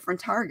all the different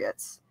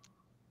targets.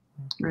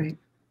 Right.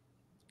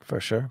 For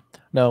sure.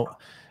 Now,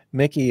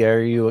 Mickey, are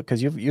you,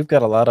 because you've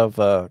got a lot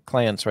of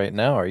clients right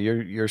now, are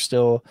you're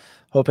still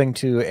hoping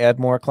to add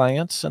more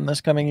clients in this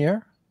coming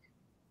year?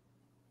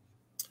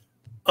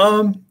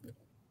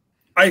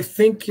 I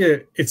think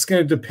it's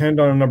going to depend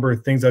on a number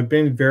of things. I've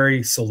been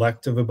very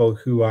selective about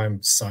who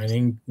I'm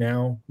signing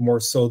now, more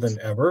so than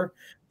ever,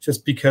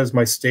 just because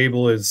my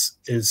stable is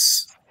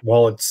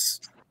well,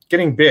 it's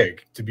getting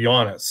big, to be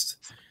honest.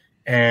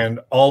 And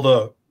all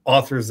the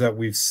authors that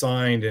we've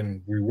signed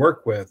and we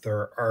work with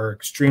are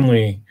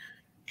extremely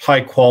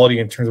high quality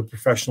in terms of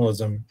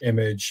professionalism,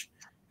 image,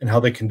 and how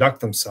they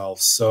conduct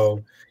themselves.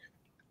 So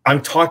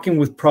I'm talking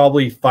with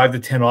probably 5 to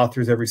 10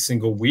 authors every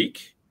single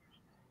week.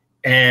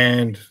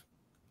 And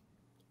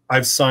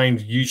I've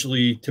signed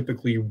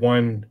typically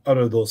 1 out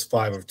of those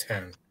 5 of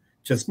 10,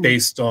 just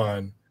based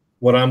on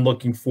what I'm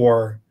looking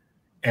for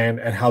and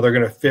how they're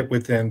going to fit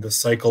within the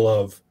cycle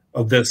of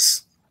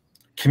this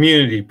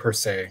community per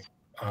se.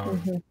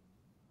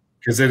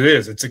 Because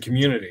it's a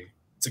community.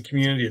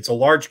 It's a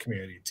large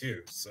community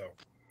too. So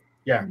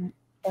yeah.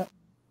 Well,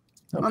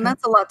 and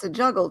that's a lot to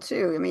juggle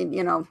too. I mean,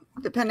 you know,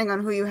 depending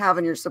on who you have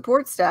in your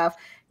support staff,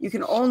 you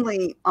can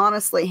only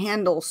honestly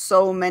handle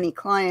so many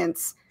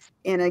clients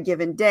in a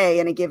given day,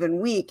 in a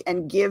given week,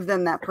 and give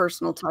them that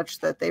personal touch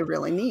that they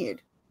really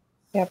need.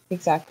 Yep,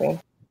 exactly.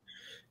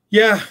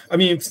 Yeah, I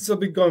mean, since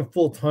I've been going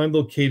full time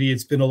though, Katie,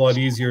 it's been a lot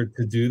easier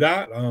to do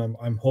that.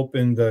 I'm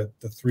hoping that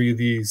the 3 of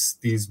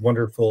these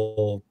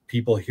wonderful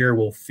people here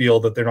will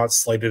feel that they're not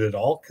slighted at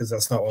all, because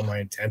that's not what my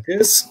intent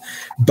is.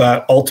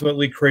 But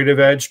ultimately, Creative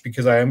Edge,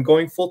 because I am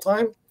going full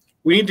time,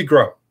 we need to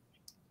grow.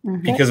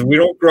 Because if we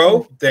don't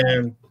grow,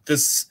 then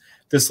this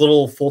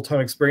little full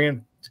time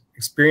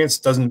experience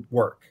doesn't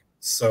work.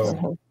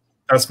 So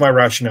that's my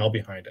rationale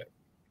behind it.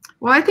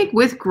 Well, I think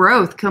with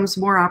growth comes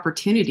more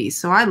opportunities.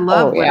 So I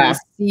love when I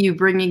see you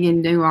bringing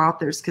in new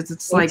authors, because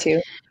it's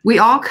we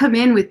all come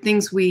in with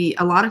things we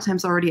a lot of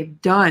times already have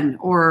done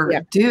or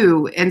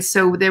do. And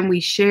so then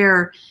we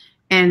share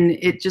and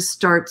it just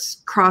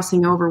starts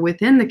crossing over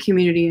within the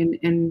community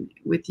and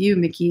with you,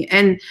 Mickey.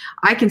 And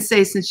I can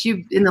say, since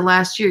you've in the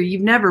last year,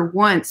 you've never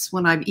once,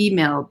 when I've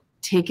emailed,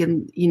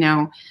 taken, you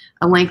know,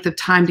 a length of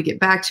time to get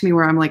back to me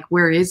where I'm like,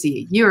 where is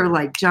he? You're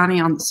like Johnny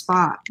on the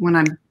spot when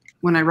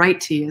I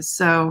write to you.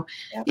 So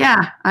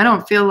yeah, I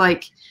don't feel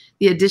like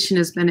the addition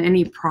has been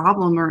any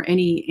problem or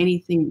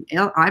anything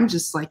else. I'm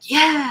just like,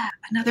 yeah,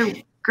 another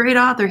great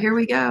author. Here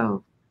we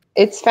go.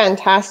 It's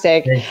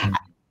fantastic.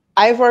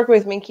 I've worked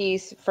with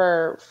Mickey's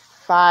for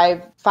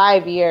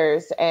five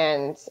years,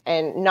 and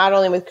not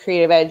only with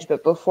Creative Edge,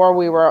 but before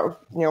we were,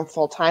 you know,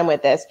 full time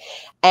with this.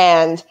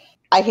 And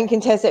I can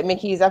contest that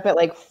Mickey's up at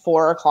like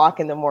 4 o'clock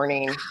in the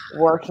morning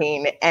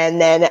working, and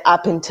then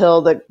up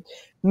until the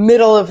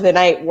middle of the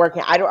night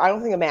working. I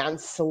don't think a man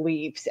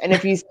sleeps. And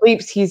if he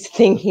sleeps, he's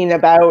thinking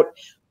about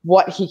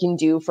what he can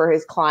do for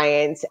his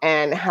clients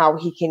and how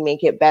he can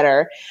make it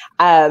better.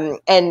 And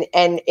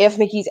if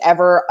Mickey's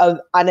ever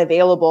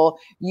unavailable,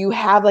 you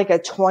have like a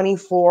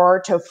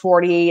 24 to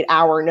 48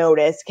 hour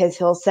notice, because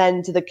he'll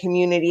send to the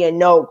community a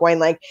note going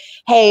like,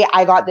 hey,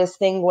 I got this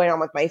thing going on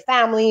with my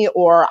family,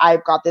 or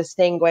I've got this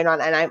thing going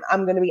on and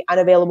I'm going to be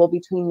unavailable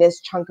between this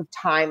chunk of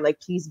time. Like,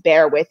 please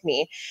bear with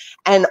me.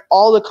 And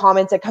all the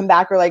comments that come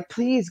back are like,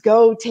 please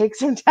go take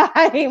some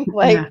time.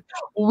 Like,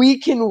 we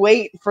can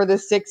wait for the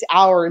 6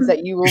 hours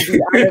that you will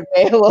be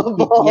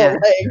unavailable.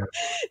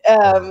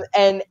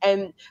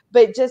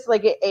 But just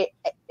like it,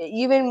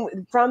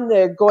 even from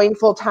the going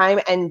full time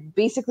and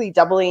basically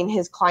doubling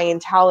his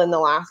clientele in the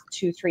last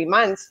 2-3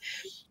 months,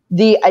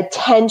 the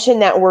attention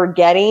that we're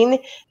getting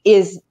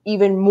is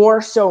even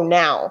more so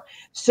now.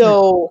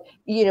 So,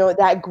 you know,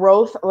 that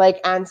growth, like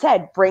Anne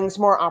said, brings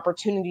more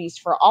opportunities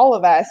for all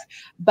of us,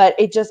 but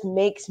it just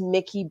makes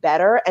Mickey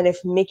better. And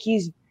if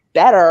Mickey's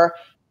better,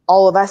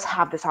 all of us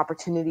have this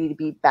opportunity to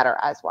be better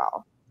as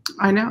well.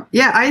 I know.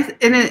 Yeah.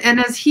 And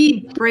as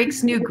he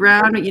breaks new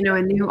ground, you know,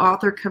 a new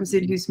author comes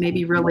in who's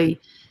maybe really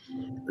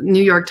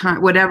New York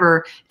Times,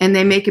 whatever, and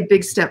they make a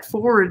big step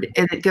forward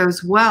and it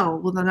goes well,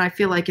 then I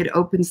feel like it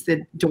opens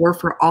the door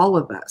for all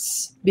of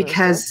us,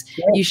 because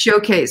you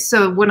showcase.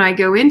 So when I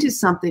go into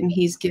something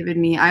he's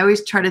given me, I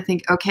always try to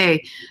think,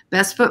 okay,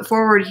 best foot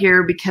forward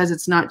here, because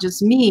it's not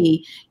just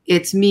me,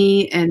 it's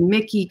me and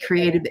Mickey,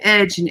 Creative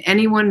Edge, and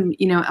anyone,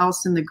 you know,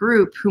 else in the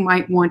group who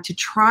might want to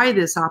try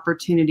this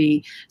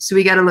opportunity. So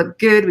we got to look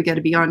good, we got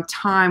to be on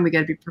time, we got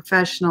to be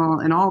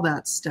professional and all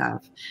that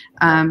stuff,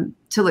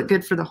 to look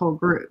good for the whole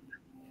group.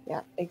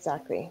 Yeah,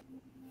 exactly.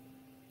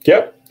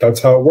 Yep, that's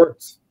how it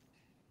works.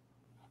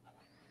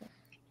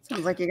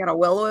 Sounds like you got a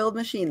well-oiled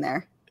machine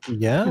there.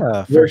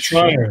 Yeah, we're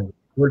trying.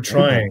 We're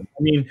trying.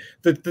 I mean,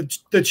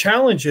 the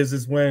challenge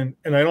is when,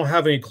 and I don't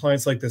have any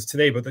clients like this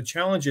today, but the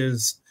challenge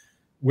is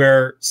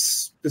where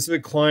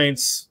specific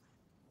clients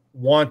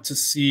want to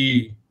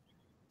see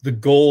the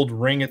gold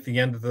ring at the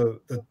end of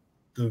the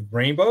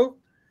rainbow,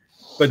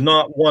 but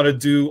not want to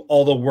do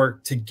all the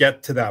work to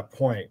get to that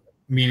point,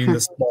 meaning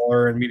the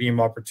smaller and medium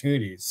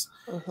opportunities.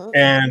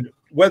 And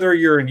whether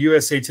you're a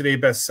USA Today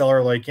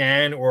bestseller like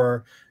Anne,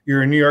 or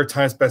you're a New York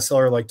Times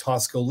bestseller like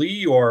Tosca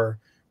Lee, or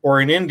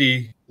an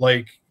indie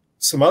like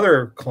some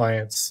other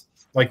clients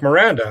like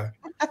Miranda,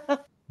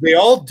 they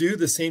all do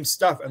the same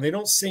stuff and they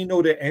don't say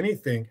no to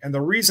anything. And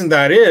the reason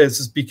that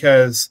is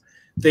because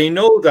they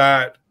know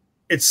that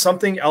it's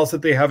something else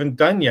that they haven't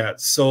done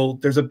yet. So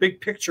there's a big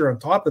picture on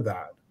top of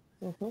that.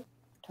 Totally.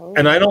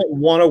 And I don't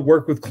want to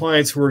work with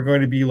clients who are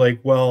going to be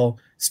like, well,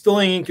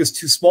 Spilling Ink is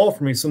too small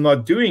for me, so I'm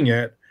not doing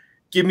it.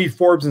 Give me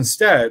Forbes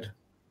instead.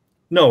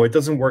 No, it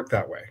doesn't work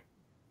that way.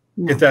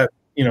 No. If that,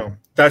 you know,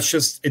 that's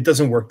just, it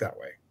doesn't work that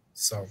way.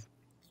 So.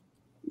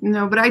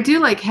 No, but I do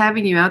like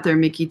having you out there,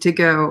 Mickey, to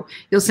go,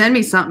 you'll send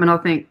me something and I'll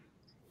think,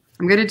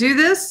 I'm going to do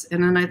this.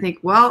 And then I think,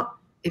 well,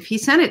 if he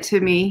sent it to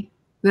me,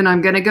 then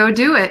I'm going to go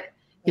do it.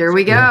 Here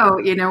we go.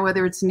 You know,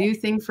 whether it's a new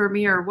thing for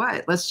me or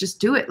what, let's just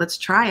do it. Let's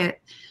try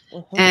it.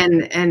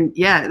 And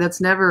yeah,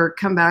 that's never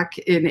come back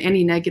in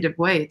any negative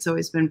way. It's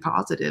always been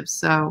positive.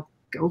 So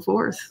go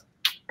forth.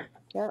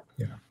 Yeah.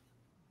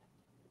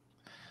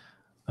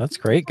 That's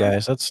great,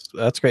 guys.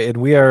 That's great. And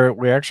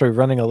we're actually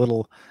running a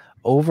little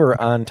over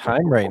on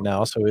time right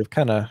now, so we've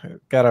kind of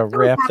got to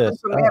wrap this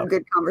up. We have a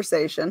good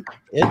conversation.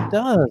 It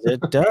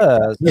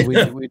does.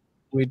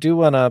 We do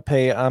want to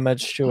pay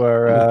homage to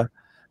our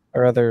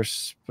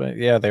others.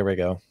 Yeah, there we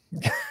go.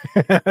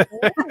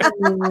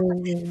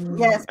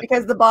 Yes,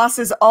 because the boss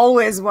is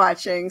always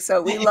watching,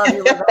 so we love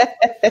you.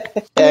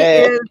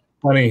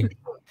 Funny.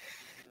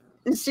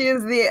 She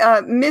is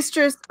the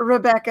Mistress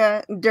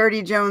Rebecca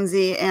Dirty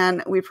Jonesy,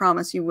 and we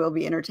promise you will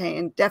be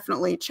entertained.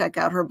 Definitely check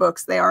out her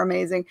books. They are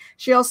amazing.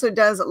 She also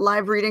does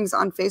live readings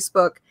on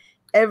Facebook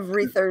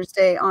every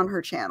Thursday on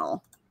her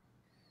channel.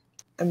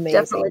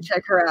 Amazing. Definitely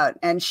check her out.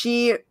 And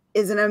she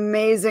is an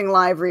amazing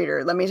live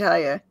reader, let me tell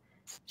you.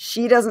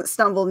 She doesn't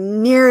stumble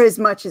near as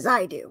much as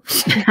I do.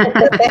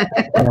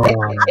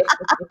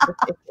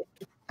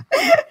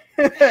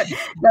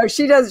 No,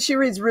 she does. She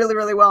reads really,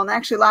 really well. And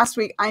actually last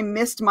week I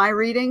missed my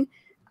reading.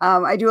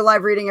 I do a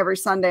live reading every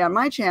Sunday on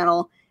my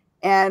channel.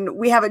 And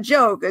we have a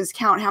joke is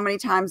count how many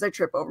times I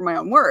trip over my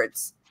own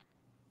words.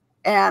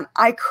 And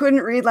I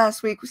couldn't read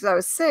last week because I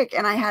was sick,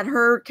 and I had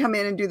her come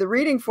in and do the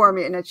reading for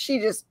me, and she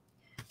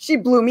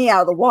blew me out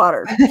of the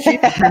water.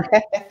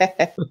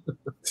 It's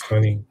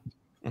funny.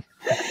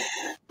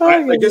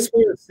 I just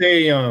want to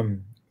say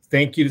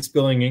thank you to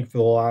Spilling Ink for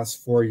the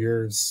last 4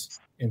 years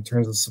in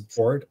terms of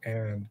support,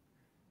 and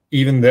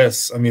even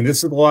this. I mean,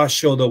 this is the last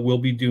show that we'll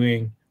be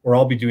doing, or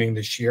I'll be doing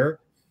this year,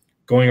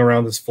 going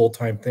around this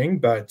full-time thing.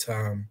 But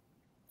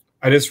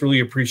I just really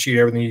appreciate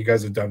everything you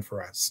guys have done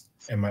for us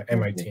and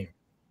my team.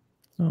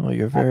 Oh,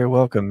 you're very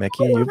welcome,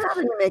 Mickey. I love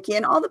having you, Mickey,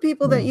 and all the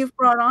people that you've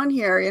brought on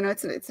here. You know,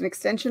 it's an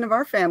extension of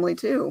our family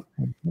too.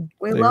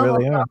 We love all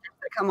the people that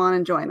come on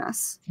and join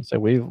us. So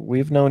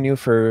we've known you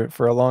for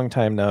a long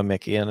time now,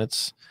 Mickey, and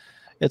it's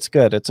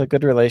good. It's a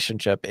good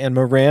relationship. And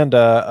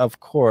Miranda, of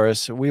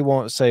course, we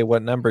won't say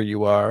what number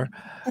you are,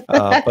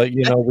 but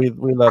you know we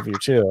love you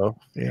too.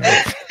 You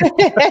know.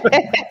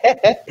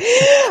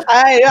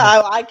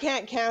 I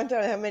can't count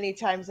on how many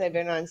times I've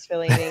been on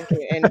Spilling Ink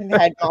and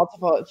had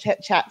multiple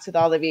chats with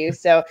all of you.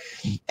 So,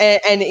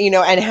 and you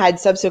know, and had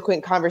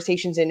subsequent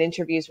conversations and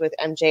interviews with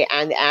MJ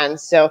and Anne.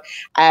 So,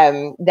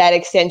 that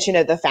extension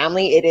of the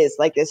family, it is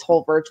like this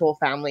whole virtual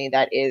family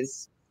that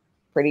is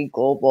pretty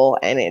global,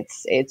 and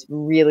it's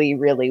really,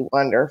 really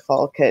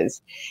wonderful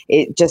because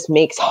it just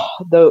makes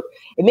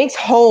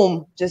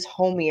home just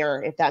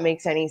homier, if that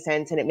makes any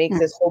sense, and it makes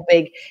this whole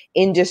big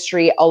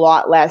industry a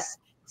lot less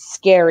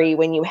scary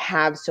when you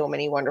have so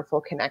many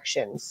wonderful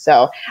connections.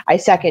 So I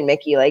second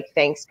Mickey. Like,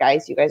 thanks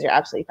guys, you guys are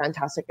absolutely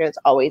fantastic, and it's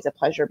always a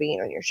pleasure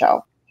being on your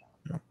show.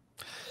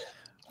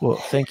 Well,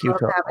 thank you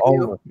to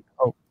all of you.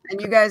 Oh.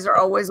 And you guys are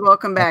always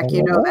welcome back,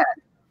 you know that.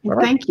 Well,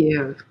 thank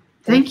you.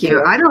 Thank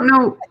you. I don't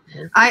know.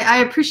 I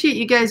appreciate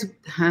you guys.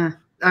 I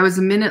was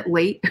a minute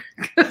late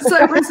because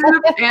I was in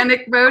a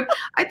panic mode.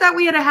 I thought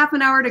we had a half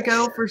an hour to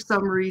go for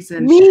some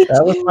reason.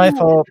 That was my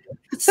fault.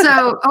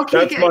 So,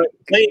 okay.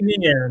 Blame me,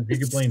 Aaron. You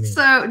can blame me.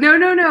 So,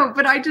 no.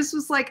 But I just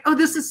was like, oh,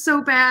 this is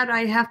so bad.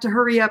 I have to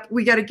hurry up.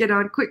 We got to get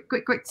on quick.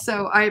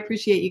 So I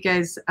appreciate you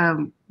guys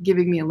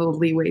giving me a little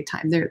leeway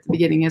time there at the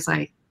beginning as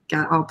I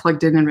got all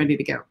plugged in and ready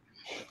to go.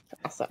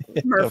 Awesome.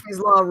 Murphy's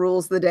Law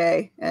rules the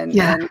day, and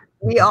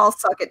we all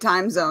suck at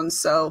time zones,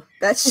 so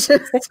that's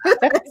just that's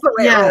the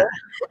way it rolls.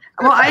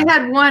 Well, I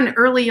had one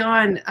early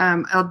on.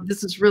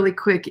 This is really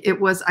quick.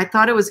 I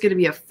thought it was going to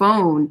be a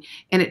phone,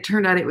 and it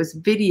turned out it was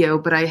video.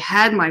 But I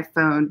had my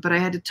phone, but I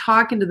had to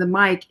talk into the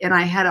mic, and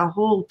I had a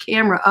whole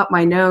camera up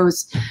my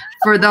nose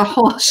for the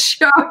whole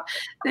show.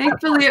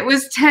 Thankfully, it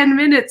was 10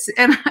 minutes,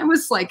 and I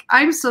was like,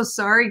 "I'm so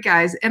sorry,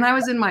 guys." And I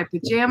was in my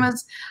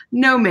pajamas,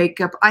 no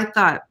makeup. I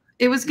thought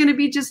it was going to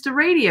be just a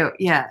radio.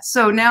 Yeah.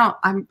 So now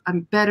I'm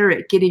better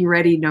at getting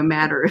ready no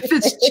matter if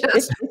it's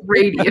just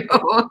radio.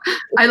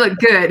 I look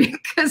good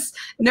because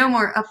no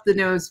more up the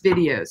nose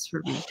videos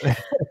for me. Talk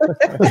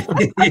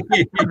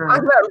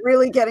about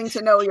really getting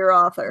to know your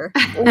author.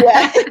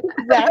 Yeah,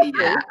 exactly.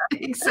 Yeah,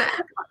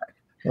 exactly.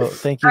 Well,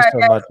 thank you so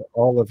much,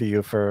 all of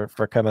you, for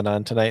coming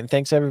on tonight. And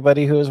thanks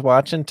everybody who is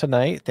watching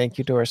tonight. Thank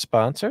you to our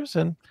sponsors,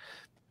 and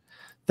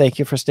thank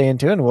you for staying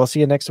tuned. We'll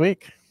see you next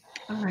week.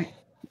 All right.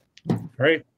 All right.